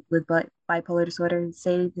people with bipolar disorder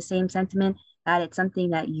say the same sentiment, that it's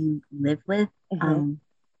something that you live with. Mm-hmm. Um,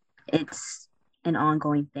 it's an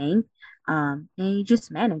ongoing thing, and you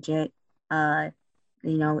just manage it. Uh,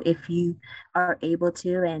 if you are able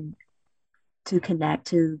to and to connect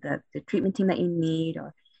to the treatment team that you need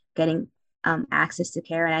or getting access to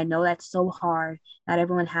care. And I know that's so hard. Not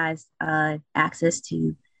everyone has access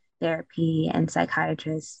to therapy and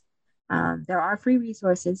psychiatrists. There are free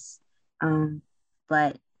resources,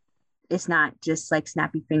 but it's not just like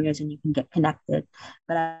snappy fingers and you can get connected.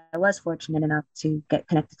 But I was fortunate enough to get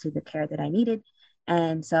connected to the care that I needed.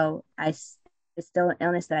 And so it's still an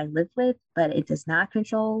illness that I live with, but it does not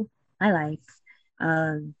control my life.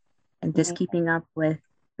 Um, and just keeping up with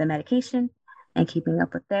the medication and keeping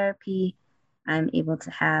up with therapy, I'm able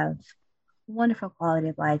to have wonderful quality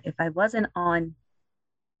of life. If I wasn't on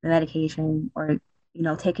the medication or,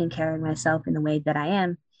 taking care of myself in the way that I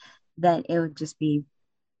am, then it would just be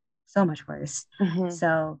so much worse. Mm-hmm.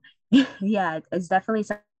 So yeah, it's definitely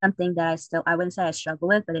something that I wouldn't say I struggle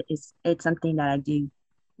with, but it's something that I do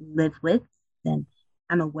live with, and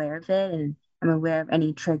I'm aware of it, and I'm aware of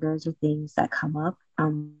any triggers or things that come up.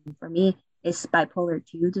 For me, it's bipolar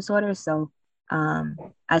 2 disorder. So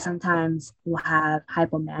I sometimes will have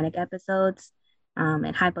hypomanic episodes,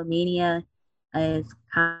 and hypomania is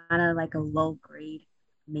kind of like a low grade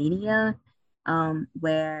mania,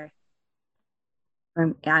 where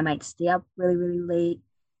I might stay up really, really late.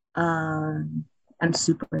 Um, I'm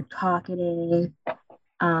super talkative.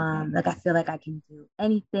 Like I feel like I can do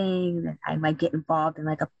anything. That I might get involved in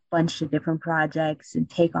like a bunch of different projects and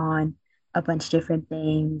take on a bunch of different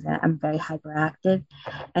things. And I'm very hyperactive.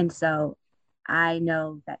 And so I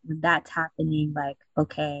know that when that's happening, like,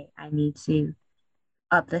 okay, I need to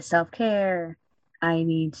up the self-care. I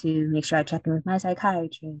need to make sure I check in with my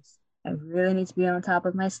psychiatrist. I really need to be on top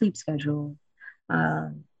of my sleep schedule.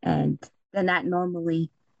 And then that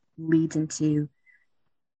normally leads into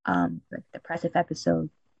like depressive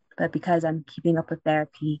episodes. But because I'm keeping up with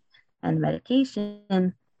therapy and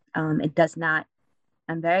medication, it does not,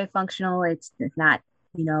 I'm very functional. It's not,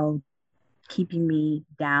 you know, keeping me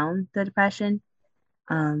down, the depression.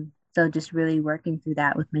 So just really working through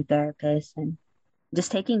that with my therapist and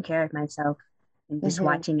just taking care of myself and just Mm-hmm.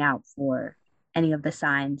 watching out for any of the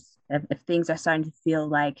signs. If things are starting to feel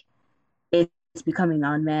like it's becoming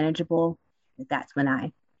unmanageable, that's when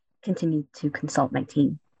I continue to consult my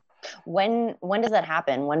team. When does that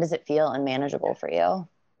happen? When does it feel unmanageable for you?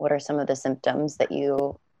 What are some of the symptoms that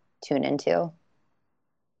you tune into?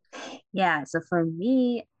 Yeah, so for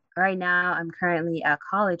me, right now, I'm currently a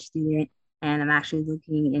college student and I'm actually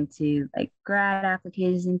looking into like grad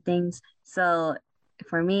applications and things. So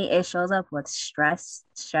for me, it shows up with stress.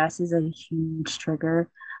 Stress is a huge trigger.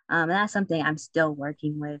 And that's something I'm still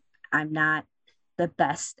working with. I'm not the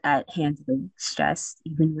best at handling stress,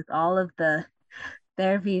 even with all of the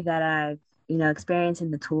therapy that I've, experienced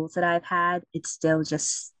and the tools that I've had. It's still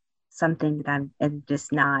just something that I'm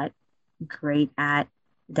just not great at.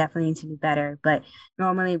 Definitely need to be better. But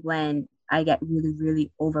normally when I get really,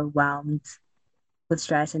 really overwhelmed with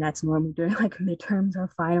stress, and that's normally during like midterms or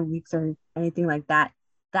final weeks or anything like that,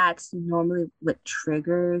 that's normally what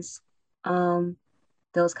triggers um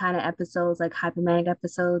those kind of episodes, like hypomanic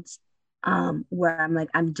episodes, where I'm like,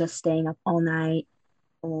 I'm just staying up all night,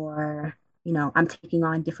 or I'm taking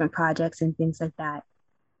on different projects and things like that.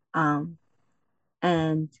 Um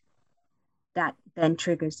and that then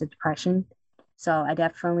triggers the depression. So I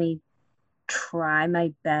definitely try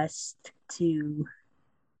my best to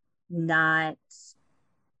not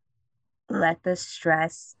let the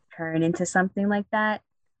stress turn into something like that.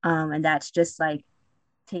 And that's just like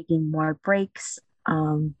taking more breaks,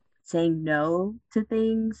 saying no to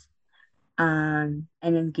things, and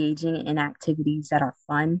engaging in activities that are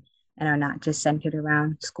fun and are not just centered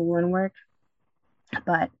around school and work.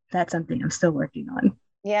 But that's something I'm still working on.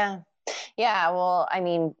 Yeah. Yeah. Well, I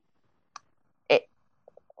mean, it,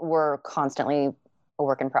 we're constantly a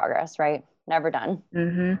work in progress, right? Never done.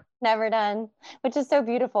 Mm-hmm. Never done, which is so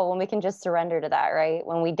beautiful when we can just surrender to that, right?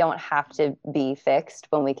 When we don't have to be fixed,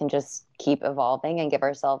 when we can just keep evolving and give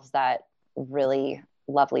ourselves that really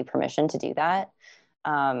lovely permission to do that,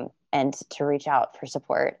 and to reach out for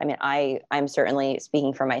support. I mean, I'm certainly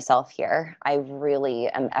speaking for myself here. I really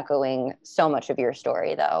am echoing so much of your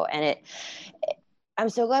story, though, and I'm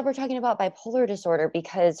so glad we're talking about bipolar disorder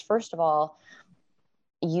because, first of all,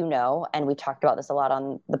 and we talked about this a lot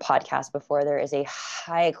on the podcast before, there is a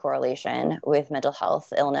high correlation with mental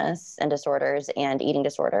health illness and disorders and eating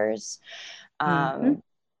disorders. Mm-hmm.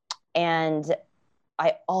 And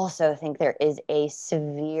I also think there is a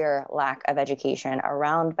severe lack of education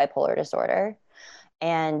around bipolar disorder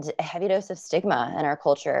and a heavy dose of stigma in our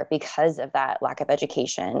culture because of that lack of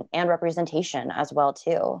education and representation as well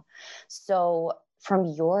too. So from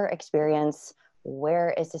your experience, where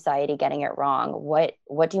is society getting it wrong? What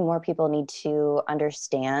do more people need to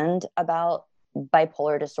understand about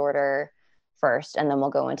bipolar disorder first, and then we'll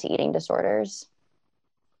go into eating disorders?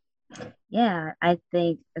 Yeah, I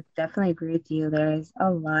think I definitely agree with you. There's a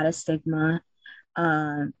lot of stigma,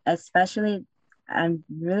 especially I'm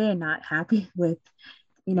really not happy with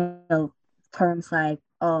you know, terms like,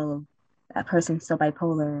 oh, that person's so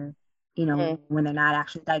bipolar, when they're not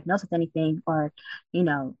actually diagnosed with anything, or,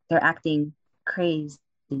 they're acting crazy,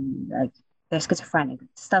 like they're schizophrenic,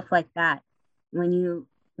 stuff like that. When you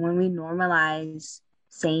when we normalize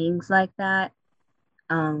sayings like that,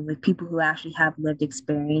 with people who actually have lived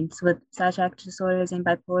experience with psychiatric disorders and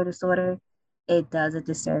bipolar disorder, it does a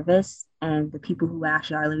disservice. And the people who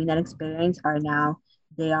actually are living that experience are now,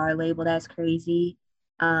 they are labeled as crazy.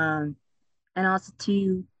 Um, and also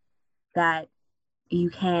too, that you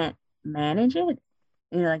can't manage it.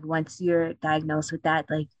 Like once you're diagnosed with that,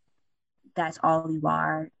 like that's all you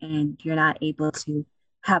are, and you're not able to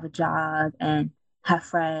have a job and have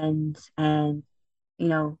friends and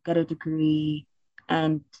get a degree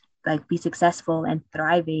and like be successful and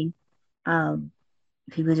thriving. Um,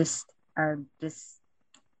 People just are just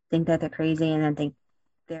think that they're crazy and then think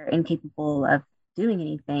they're incapable of doing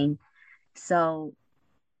anything. So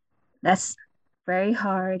that's very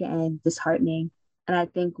hard and disheartening. And I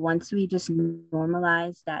think once we just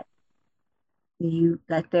normalize that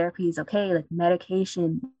therapy is okay, like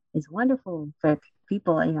medication is wonderful for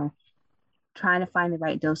people, trying to find the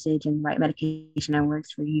right dosage and right medication that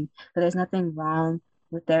works for you. But there's nothing wrong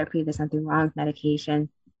with therapy. There's nothing wrong with medication.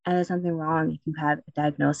 And there's nothing wrong if you have a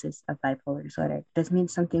diagnosis of bipolar disorder. It doesn't mean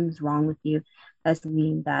something's wrong with you. It doesn't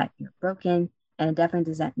mean that you're broken. And it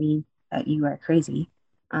definitely doesn't mean that you are crazy.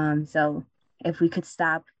 So if we could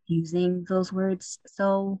stop using those words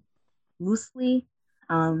so loosely,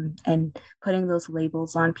 and putting those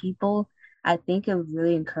labels on people, I think it would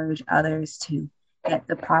really encourage others to get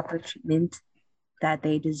the proper treatment that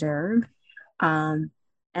they deserve, um,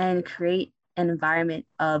 and create an environment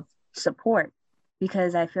of support.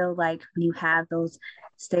 Because I feel like when you have those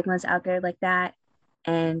stigmas out there like that,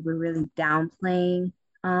 and we're really downplaying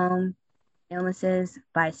um, illnesses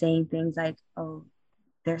by saying things like, oh,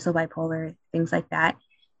 they're so bipolar, things like that,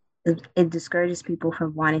 it discourages people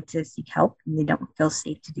from wanting to seek help and they don't feel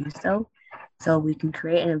safe to do so. So we can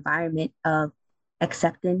create an environment of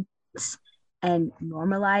acceptance and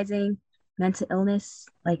normalizing mental illness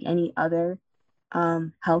like any other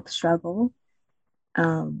health struggle,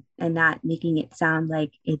 and not making it sound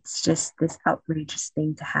like it's just this outrageous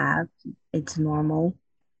thing to have. It's normal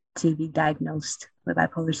to be diagnosed with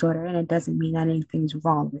bipolar disorder, and it doesn't mean that anything's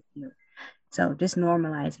wrong with you. So just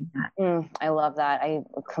normalizing that. I love that. I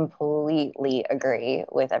completely agree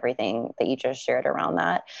with everything that you just shared around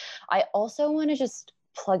that. I also want to just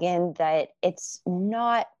plug in that it's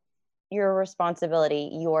not your responsibility,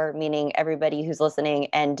 your meaning everybody who's listening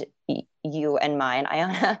and you and mine,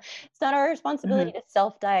 Ayana, it's not our responsibility Mm-hmm. to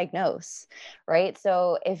self-diagnose, right?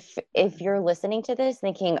 So if you're listening to this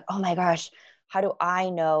thinking, oh my gosh, how do I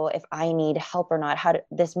know if I need help or not?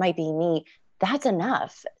 This might be me. That's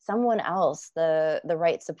enough. Someone else, the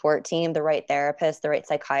right support team, the right therapist, the right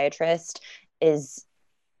psychiatrist is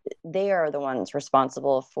they are the ones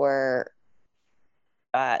responsible for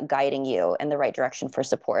guiding you in the right direction for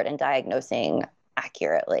support and diagnosing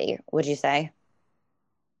accurately, would you say?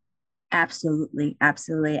 Absolutely,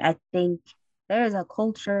 absolutely. I think there is a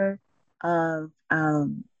culture of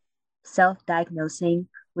self-diagnosing,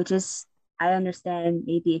 which is, I understand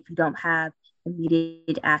maybe if you don't have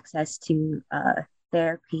immediate access to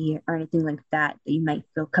therapy or anything like that, that you might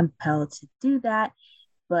feel compelled to do that,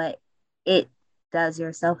 but it does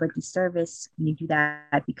yourself a disservice when you do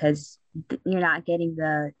that because you're not getting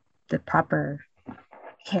the proper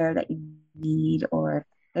care that you need, or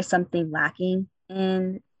there's something lacking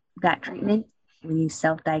in that treatment when you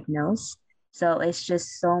self-diagnose. So it's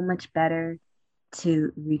just so much better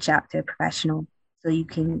to reach out to a professional so you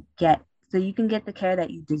can get the care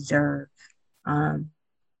that you deserve. Um,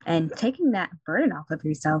 and taking that burden off of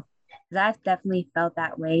yourself, because I've definitely felt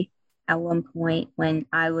that way at one point when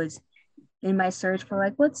I was in my search for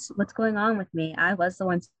like what's going on with me. I was the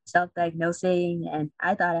one self-diagnosing, and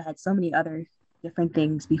I thought I had so many other different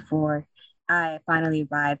things before I finally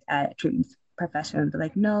arrived at a treatment professional. But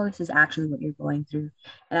like, no, this is actually what you're going through,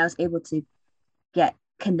 and I was able to get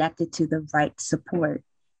connected to the right support.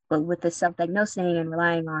 But with the self-diagnosing and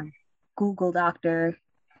relying on Google Doctor,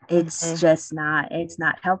 it's Mm-hmm. just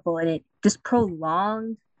not helpful, and it just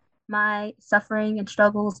prolonged my suffering and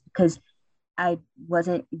struggles because I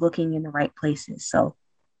wasn't looking in the right places. So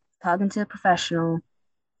talking to a professional,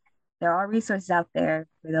 there are resources out there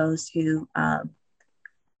for those who,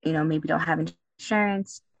 maybe don't have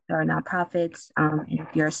insurance. There are nonprofits. And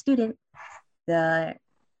if you're a student, the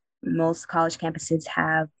most college campuses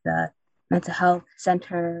have the mental health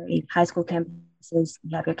center. In high school campuses,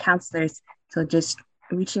 you have your counselors. So just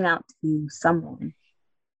reaching out to someone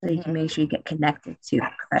so you can Mm-hmm. make sure you get connected to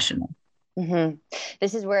a professional. Hmm.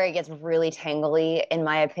 This is where it gets really tangly, in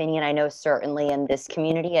my opinion. I know certainly in this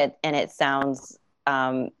community, and it sounds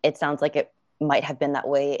like it might have been that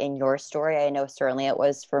way in your story. I know certainly it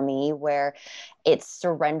was for me, where it's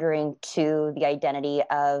surrendering to the identity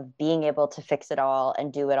of being able to fix it all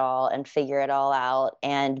and do it all and figure it all out,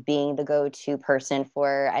 and being the go-to person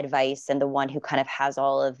for advice and the one who kind of has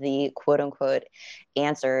all of the quote unquote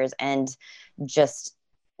answers, and just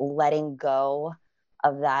letting go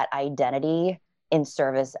of that identity in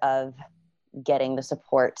service of getting the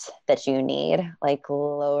support that you need, like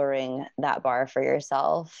lowering that bar for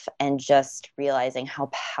yourself and just realizing how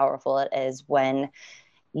powerful it is when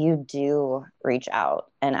you do reach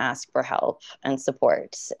out and ask for help and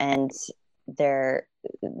support. And there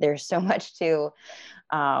there's so much to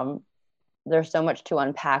um, there's so much to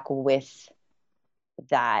unpack with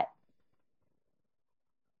that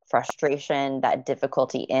frustration, that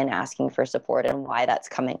difficulty in asking for support, and why that's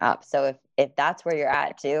coming up. So if that's where you're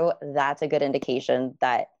at too, that's a good indication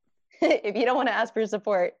that if you don't want to ask for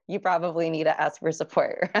support, you probably need to ask for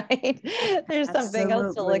support, right? There's something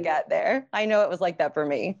else to look Absolutely. at there. I know it was like that for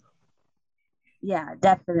me. Yeah,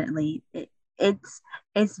 definitely. It's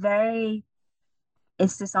it's very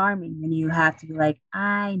it's disarming when you have to be like,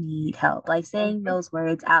 I need help. Like saying Mhm. those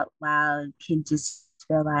words out loud can just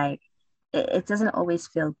feel like it doesn't always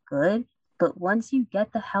feel good. But once you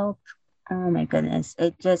get the help, oh my goodness,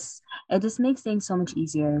 it just makes things so much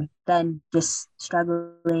easier than just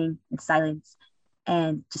struggling in silence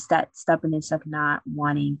and just that stubbornness of not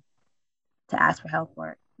wanting to ask for help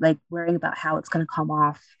or like worrying about how it's going to come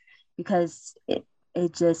off because it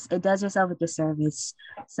does yourself a disservice.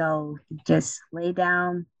 So just lay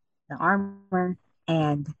down the armor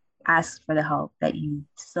and ask for the help that you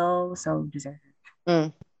so deserve.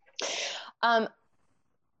 Mm. Um,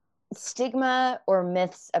 Stigma or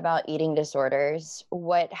myths about eating disorders.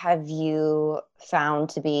 What have you found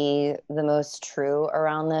to be the most true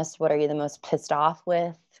around this? What are you the most pissed off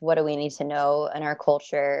with? What do we need to know in our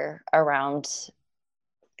culture around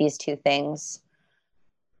these two things?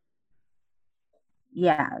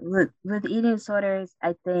 Yeah, with eating disorders,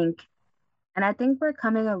 I think we're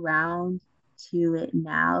coming around to it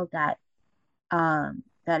now that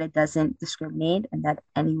it doesn't discriminate and that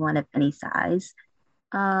anyone of any size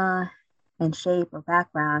uh and shape or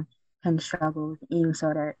background can struggle with eating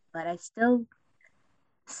disorder. But I still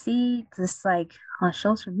see this like on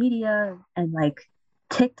social media and like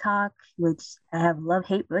TikTok, which I have a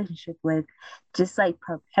love-hate relationship with, just like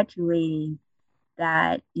perpetuating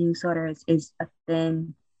that eating disorder is a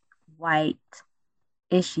thin white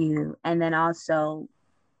issue. And then also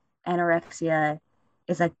anorexia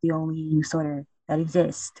is like the only eating disorder that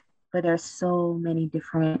exists. But there's so many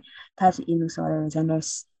different types of eating disorders, and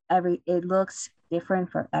it looks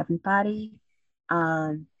different for everybody.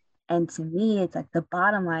 Um, and to me, it's like the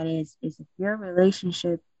bottom line is if your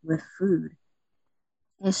relationship with food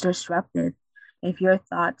is disrupted, if your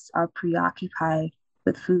thoughts are preoccupied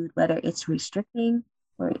with food, whether it's restricting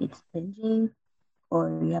or it's binging,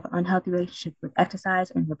 or you have an unhealthy relationship with exercise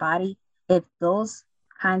and your body, if those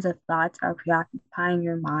kinds of thoughts are preoccupying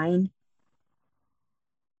your mind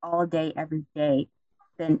all day, every day,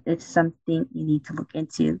 then it's something you need to look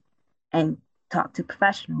into and talk to a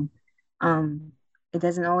professional. Um, it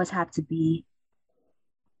doesn't always have to be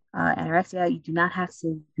anorexia. You do not have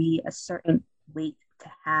to be a certain weight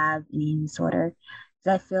to have an eating disorder.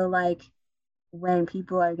 Because I feel like when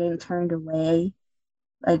people are getting turned away,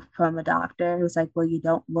 like from a doctor who's like, well, you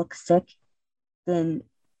don't look sick, then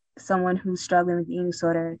someone who's struggling with eating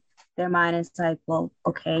disorder, their mind is like, well,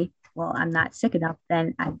 okay, well, I'm not sick enough,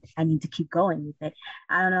 then I need to keep going with it.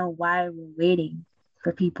 I don't know why we're waiting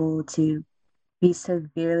for people to be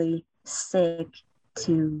severely sick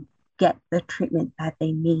to get the treatment that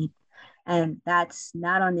they need. And that's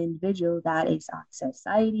not on the individual, that is on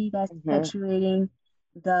society that's Mhm. perpetuating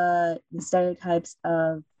the stereotypes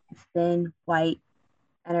of thin, white,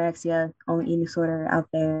 anorexia, own eating disorder out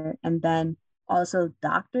there. And then also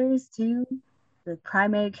doctors too, the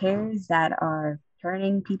primary cares that are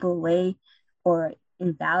turning people away or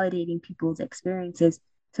invalidating people's experiences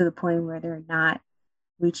to the point where they're not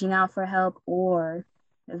reaching out for help or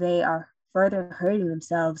they are further hurting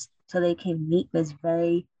themselves so they can meet this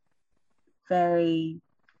very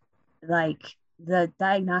like the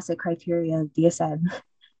diagnostic criteria of DSM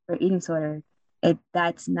for eating disorder.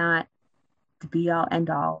 That's not the be all end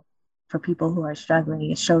all for people who are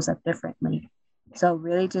struggling. It shows up differently. So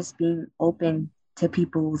really just being open to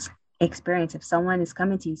people's experience. If someone is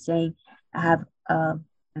coming to you saying, I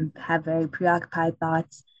have very preoccupied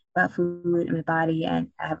thoughts about food in my body and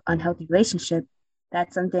I have unhealthy relationship,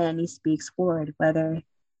 that's something that needs to be explored, whether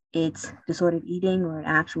it's disordered eating or an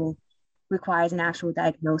actual requires an actual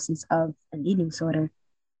diagnosis of an eating disorder,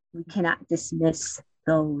 we cannot dismiss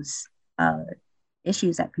those uh,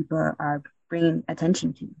 issues that people are bringing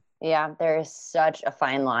attention to. Yeah, there is such a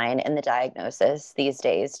fine line in the diagnosis these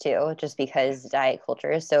days, too, just because diet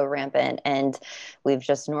culture is so rampant and we've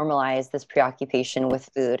just normalized this preoccupation with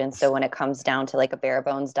food. And so when it comes down to like a bare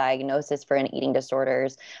bones diagnosis for an eating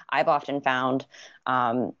disorders, I've often found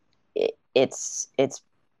it's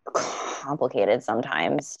complicated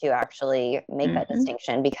sometimes to actually make that Mm-hmm.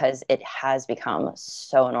 distinction because it has become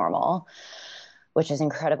so normal, which is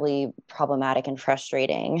incredibly problematic and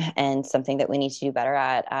frustrating, and something that we need to do better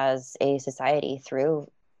at as a society through,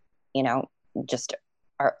 you know, just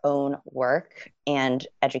our own work and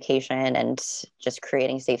education and just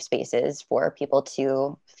creating safe spaces for people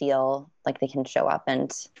to feel like they can show up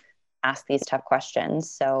and ask these tough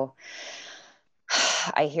questions. So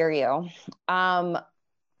I hear you. Um,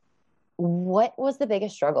 what was the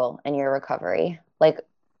biggest struggle in your recovery? Like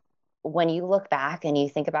when you look back and you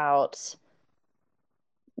think about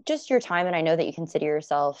just your time, and I know that you consider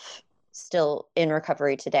yourself still in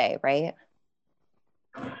recovery today, right?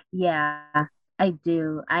 Yeah, I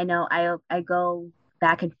do. I know I go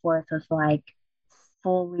back and forth with like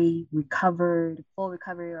fully recovered, full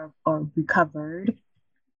recovery or recovered.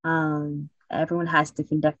 Everyone has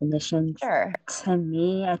different definitions. Sure. To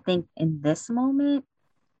me, I think in this moment,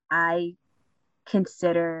 I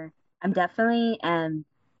consider I'm definitely am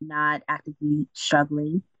not actively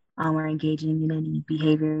struggling or engaging in any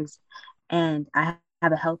behaviors, and I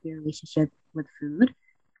have a healthier relationship with food.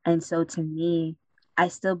 And so to me, I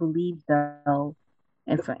still believe though,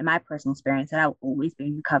 in my personal experience, that I will always be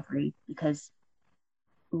in recovery because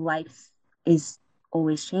life is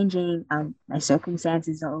always changing. My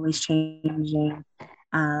circumstances are always changing.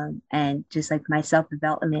 And just like my self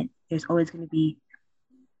development, there's always going to be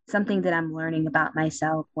something that I'm learning about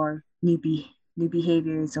myself or new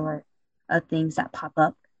behaviors or things that pop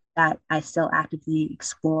up that I still actively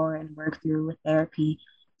explore and work through with therapy.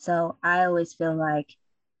 So I always feel like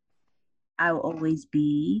I will always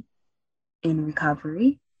be in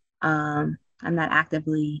recovery. I'm not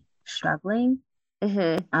actively struggling.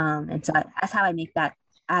 Mm-hmm. And so that's how I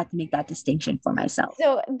have to make that distinction for myself.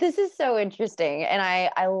 So this is so interesting. And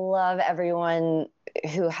I love everyone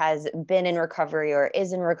who has been in recovery or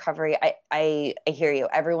is in recovery. I hear you.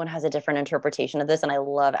 Everyone has a different interpretation of this. And I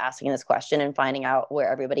love asking this question and finding out where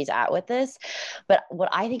everybody's at with this. But what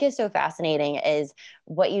I think is so fascinating is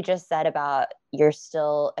what you just said about you're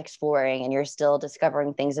still exploring and you're still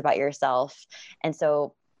discovering things about yourself. And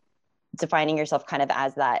so defining yourself kind of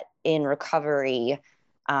as that in recovery,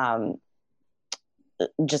 um,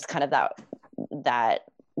 just kind of that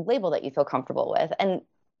label that you feel comfortable with. And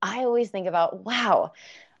I always think about, wow,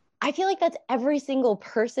 I feel like that's every single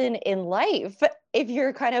person in life. If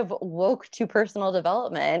you're kind of woke to personal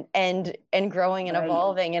development and growing and Right.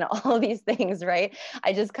 evolving and all of these things, right?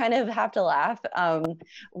 I just kind of have to laugh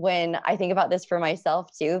when I think about this for myself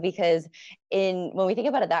too, because in when we think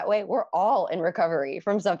about it that way, we're all in recovery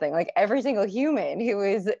from something. Like every single human who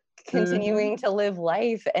is Mm-hmm. continuing to live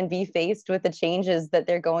life and be faced with the changes that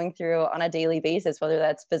they're going through on a daily basis, whether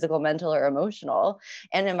that's physical, mental, or emotional,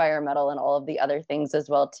 and environmental, and all of the other things as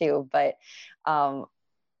well too. But um,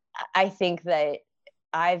 I think that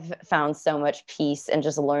I've found so much peace in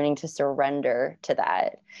just learning to surrender to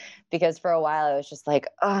that, because for a while I was just like,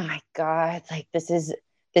 oh my god, like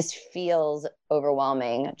this feels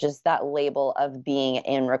overwhelming, just that label of being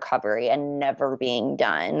in recovery and never being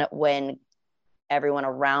done when everyone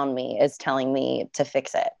around me is telling me to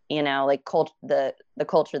fix it, like the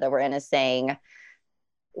culture that we're in is saying,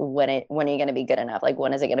 when are you going to be good enough? Like,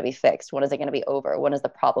 when is it going to be fixed? When is it going to be over? When is the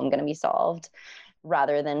problem going to be solved?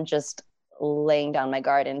 Rather than just laying down my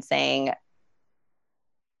guard and saying,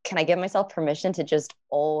 can I give myself permission to just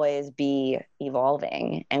always be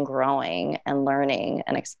evolving and growing and learning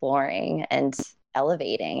and exploring and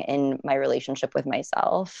elevating in my relationship with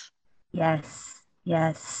myself? Yes.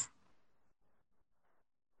 Yes.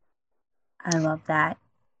 I love that.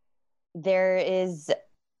 there is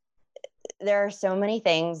there are so many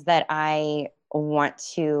things that I want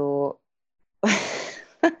to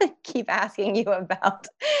keep asking you about.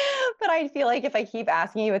 But I feel like if I keep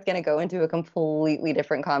asking you, it's going to go into a completely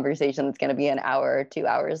different conversation that's going to be an hour or 2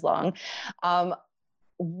 hours long. Um,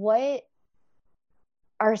 what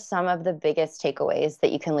are some of the biggest takeaways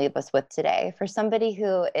that you can leave us with today for somebody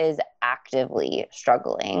who is actively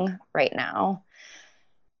struggling right now?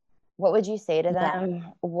 What would you say to Yeah.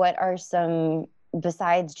 them? What are some,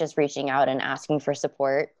 besides just reaching out and asking for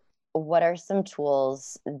support? what are some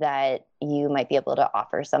tools that you might be able to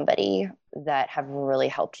offer somebody that have really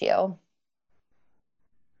helped you?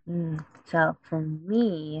 So for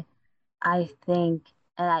me, I think,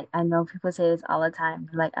 and I know people say this all the time,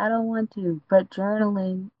 like, I don't want to, but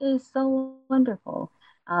journaling is so wonderful.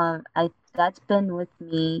 That's been with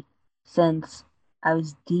me since I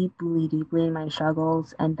was deeply, deeply in my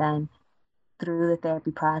struggles, and then through the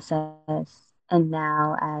therapy process, and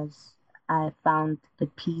now as I found the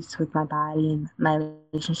peace with my body and my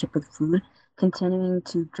relationship with food, continuing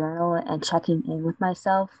to journal and checking in with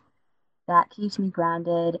myself, that keeps me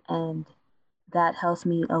grounded and that helps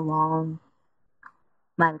me along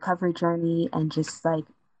my recovery journey and just like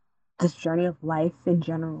this journey of life in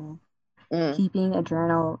general. Mm, Keeping a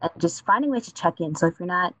journal and just finding ways to check in. So if you're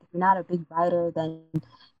not a big writer, then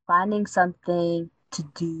finding something to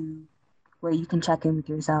do where you can check in with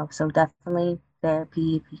yourself. So definitely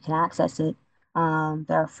therapy if you can access it. There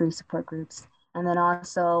are free support groups. And then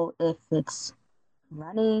also if it's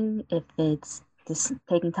running, if it's just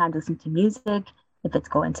taking time to listen to music, if it's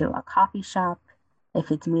going to a coffee shop,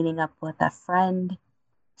 if it's meeting up with a friend,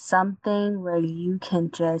 something where you can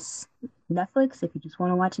just Netflix, if you just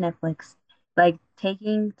want to watch Netflix, like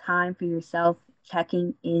taking time for yourself,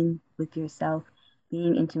 checking in with yourself,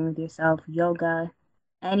 being in tune with yourself, yoga,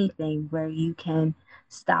 anything where you can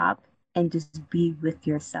stop and just be with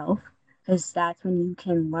yourself, because that's when you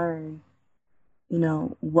can learn,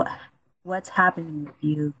 what's happening with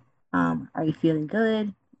you. Are you feeling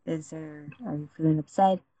good? Are you feeling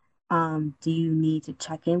upset? Do you need to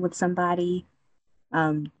check in with somebody?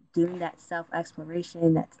 Doing that self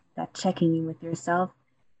exploration, that checking in with yourself,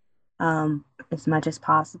 as much as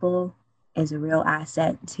possible, is a real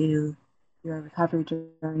asset to your recovery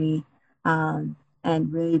journey, and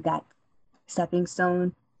really that stepping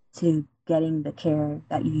stone to getting the care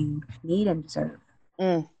that you need and deserve.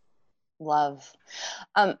 mm, love.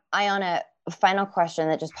 Ayana, final question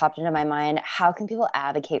that just popped into my mind. How can people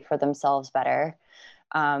advocate for themselves better?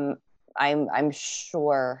 Um, I'm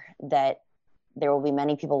sure that there will be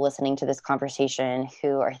many people listening to this conversation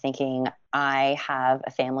who are thinking, I have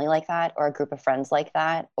a family like that, or a group of friends like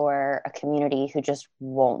that, or a community who just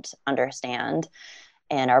won't understand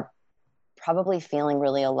and are probably feeling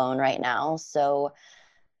really alone right now. So,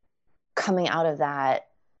 coming out of that,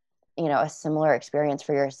 a similar experience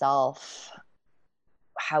for yourself,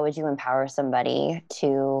 how would you empower somebody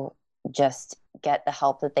to just get the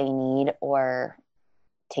help that they need or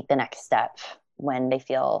take the next step when they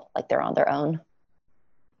feel like they're on their own?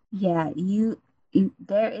 Yeah,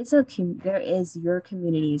 there is your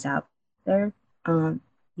communities out there.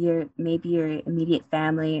 Your maybe your immediate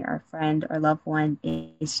family or friend or loved one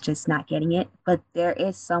is just not getting it, but there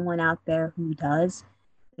is someone out there who does.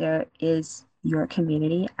 There is your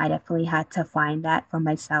community. I definitely had to find that for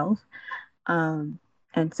myself. Um,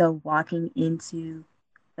 and so walking into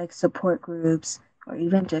like support groups or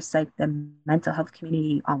even just like the mental health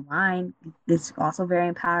community online is also very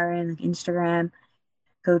empowering, like Instagram.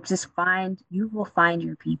 So just you will find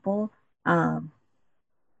your people. Um,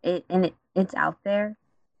 it's out there.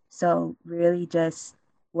 So really just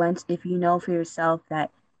once, if you know for yourself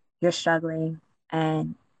that you're struggling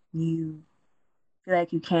and you feel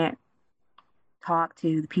like you can't talk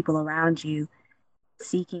to the people around you,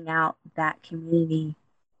 seeking out that community,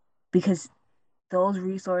 because those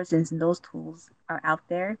resources and those tools are out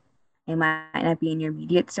there. They might not be in your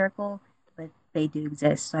immediate circle, but they do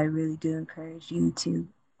exist. So I really do encourage you to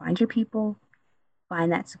find your people,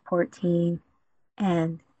 find that support team,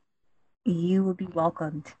 and you will be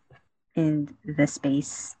welcomed in the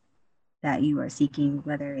space that you are seeking,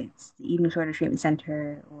 whether it's the eating disorder treatment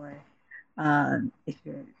center or if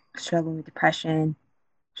you're struggling with depression,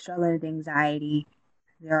 struggling with anxiety.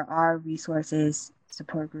 There are resources,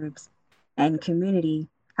 support groups, and community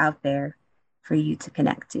out there for you to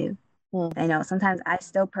connect to. Hmm. I know sometimes I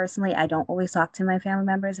don't always talk to my family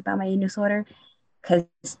members about my eating disorder because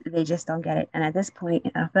they just don't get it. And at this point,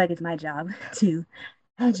 I feel like it's my job to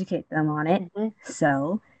educate them on it. Mhm.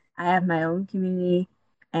 So I have my own community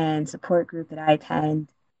and support group that I attend,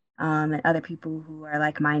 and other people who are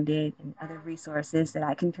like minded and other resources that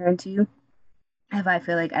I can turn to if I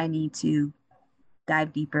feel like I need to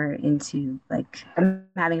dive deeper into, like, I'm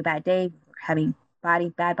having a bad day, having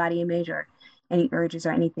bad body image, or any urges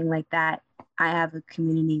or anything like that. I have a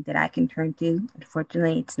community that I can turn to.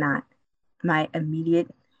 Unfortunately, it's not my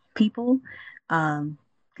immediate people. Um,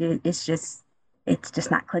 it's just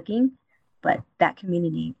not clicking, but that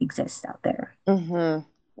community exists out there. Mm-hmm.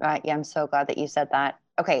 Yeah, I'm so glad that you said that.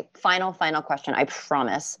 Okay, final question. I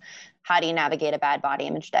promise. How do you navigate a bad body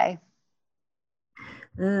image day?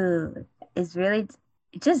 Ooh, it's really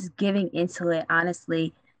just giving into it,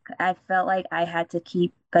 honestly. I felt like I had to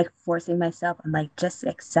keep like forcing myself and like just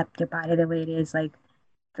accept your body the way it is. Like,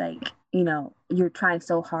 you're trying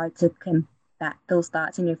so hard to combat those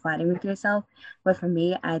thoughts and you're fighting with yourself. But for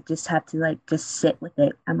me, I just have to like just sit with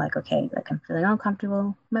it. I'm like, okay, like I'm feeling uncomfortable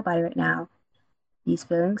with my body right now. These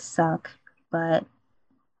feelings suck, but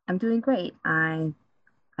I'm doing great. My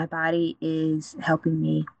body is helping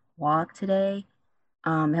me walk today.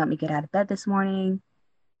 It helped me get out of bed this morning.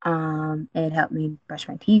 It helped me brush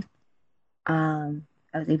my teeth. I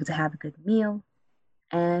was able to have a good meal,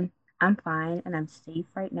 and I'm fine and I'm safe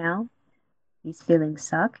right now. These feelings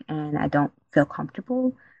suck and I don't feel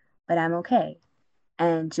comfortable, but I'm okay.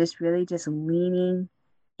 And just really just leaning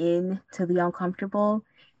into the uncomfortable.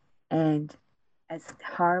 And as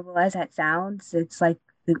horrible as that sounds, it's like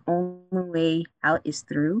the only way out is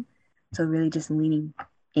through. So really just leaning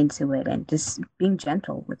into it and just being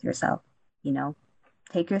gentle with yourself, you know,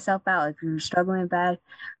 take yourself out. If you're struggling with bad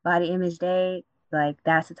body image day, like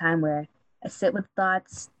that's the time where I sit with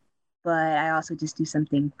thoughts, but I also just do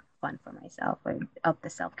something fun for myself or up the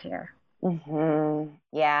self-care.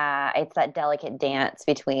 Yeah, it's that delicate dance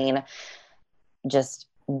between just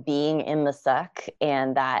being in the suck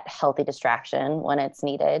and that healthy distraction when it's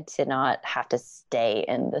needed to not have to stay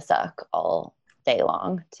in the suck all day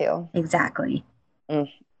long, too. Exactly.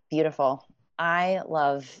 Beautiful. I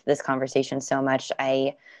love this conversation so much.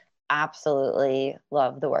 I absolutely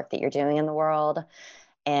love the work that you're doing in the world.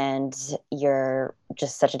 And you're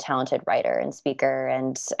just such a talented writer and speaker.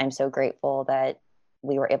 And I'm so grateful that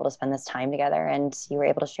we were able to spend this time together and you were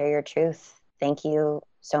able to share your truth. Thank you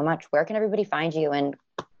so much. Where can everybody find you and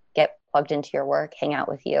get plugged into your work, hang out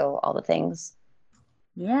with you, all the things?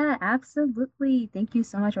 Yeah, absolutely. Thank you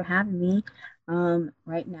so much for having me.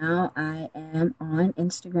 Right now I am on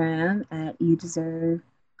Instagram at you deserve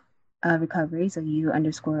recovery. So you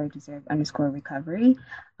underscore deserve underscore recovery.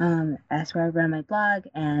 That's where I run my blog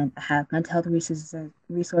and I have mental health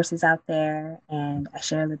resources out there. And I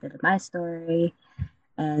share a little bit of my story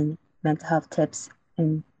and mental health tips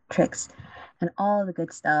and tricks and all the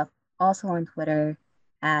good stuff. Also on Twitter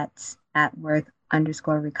at worth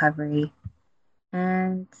underscore recovery.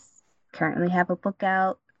 And currently have a book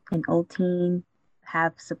out, an old teen,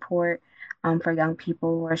 have support for young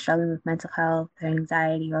people who are struggling with mental health, or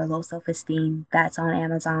anxiety, or low self esteem. That's on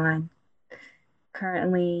Amazon.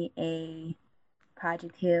 Currently, a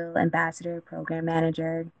Project Heal ambassador, program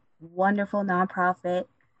manager, wonderful nonprofit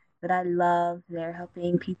that I love. They're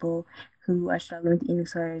helping people who are struggling with eating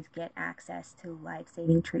disorders get access to life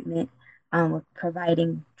saving treatment, with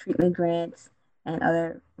providing treatment grants and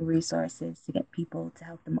other resources to get people to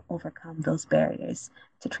help them overcome those barriers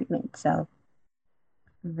to treatment. So,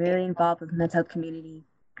 really involved with the mental health community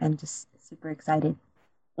and just super excited.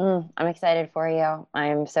 I'm excited for you.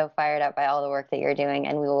 I'm so fired up by all the work that you're doing,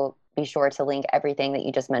 and we will be sure to link everything that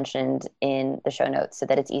you just mentioned in the show notes so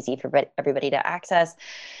that it's easy for everybody to access.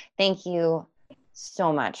 Thank you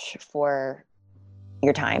so much for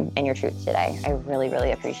your time and your truth today. I really,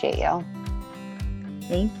 really appreciate you.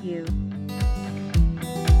 Thank you.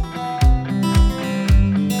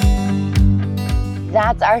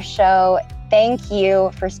 That's our show. Thank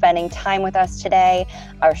you for spending time with us today.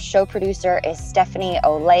 Our show producer is Stephanie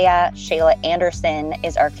Olea. Shayla Anderson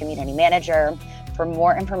is our community manager. For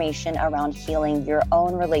more information around healing your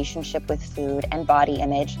own relationship with food and body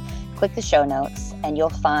image, click the show notes and you'll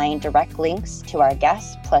find direct links to our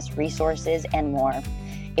guests, plus resources and more.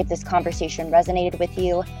 If this conversation resonated with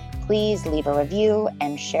you, please leave a review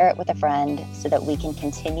and share it with a friend so that we can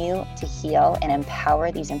continue to heal and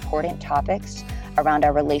empower these important topics around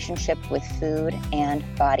our relationship with food and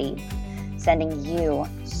body. Sending you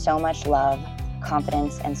so much love,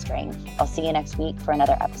 confidence, and strength. I'll see you next week for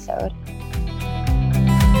another episode.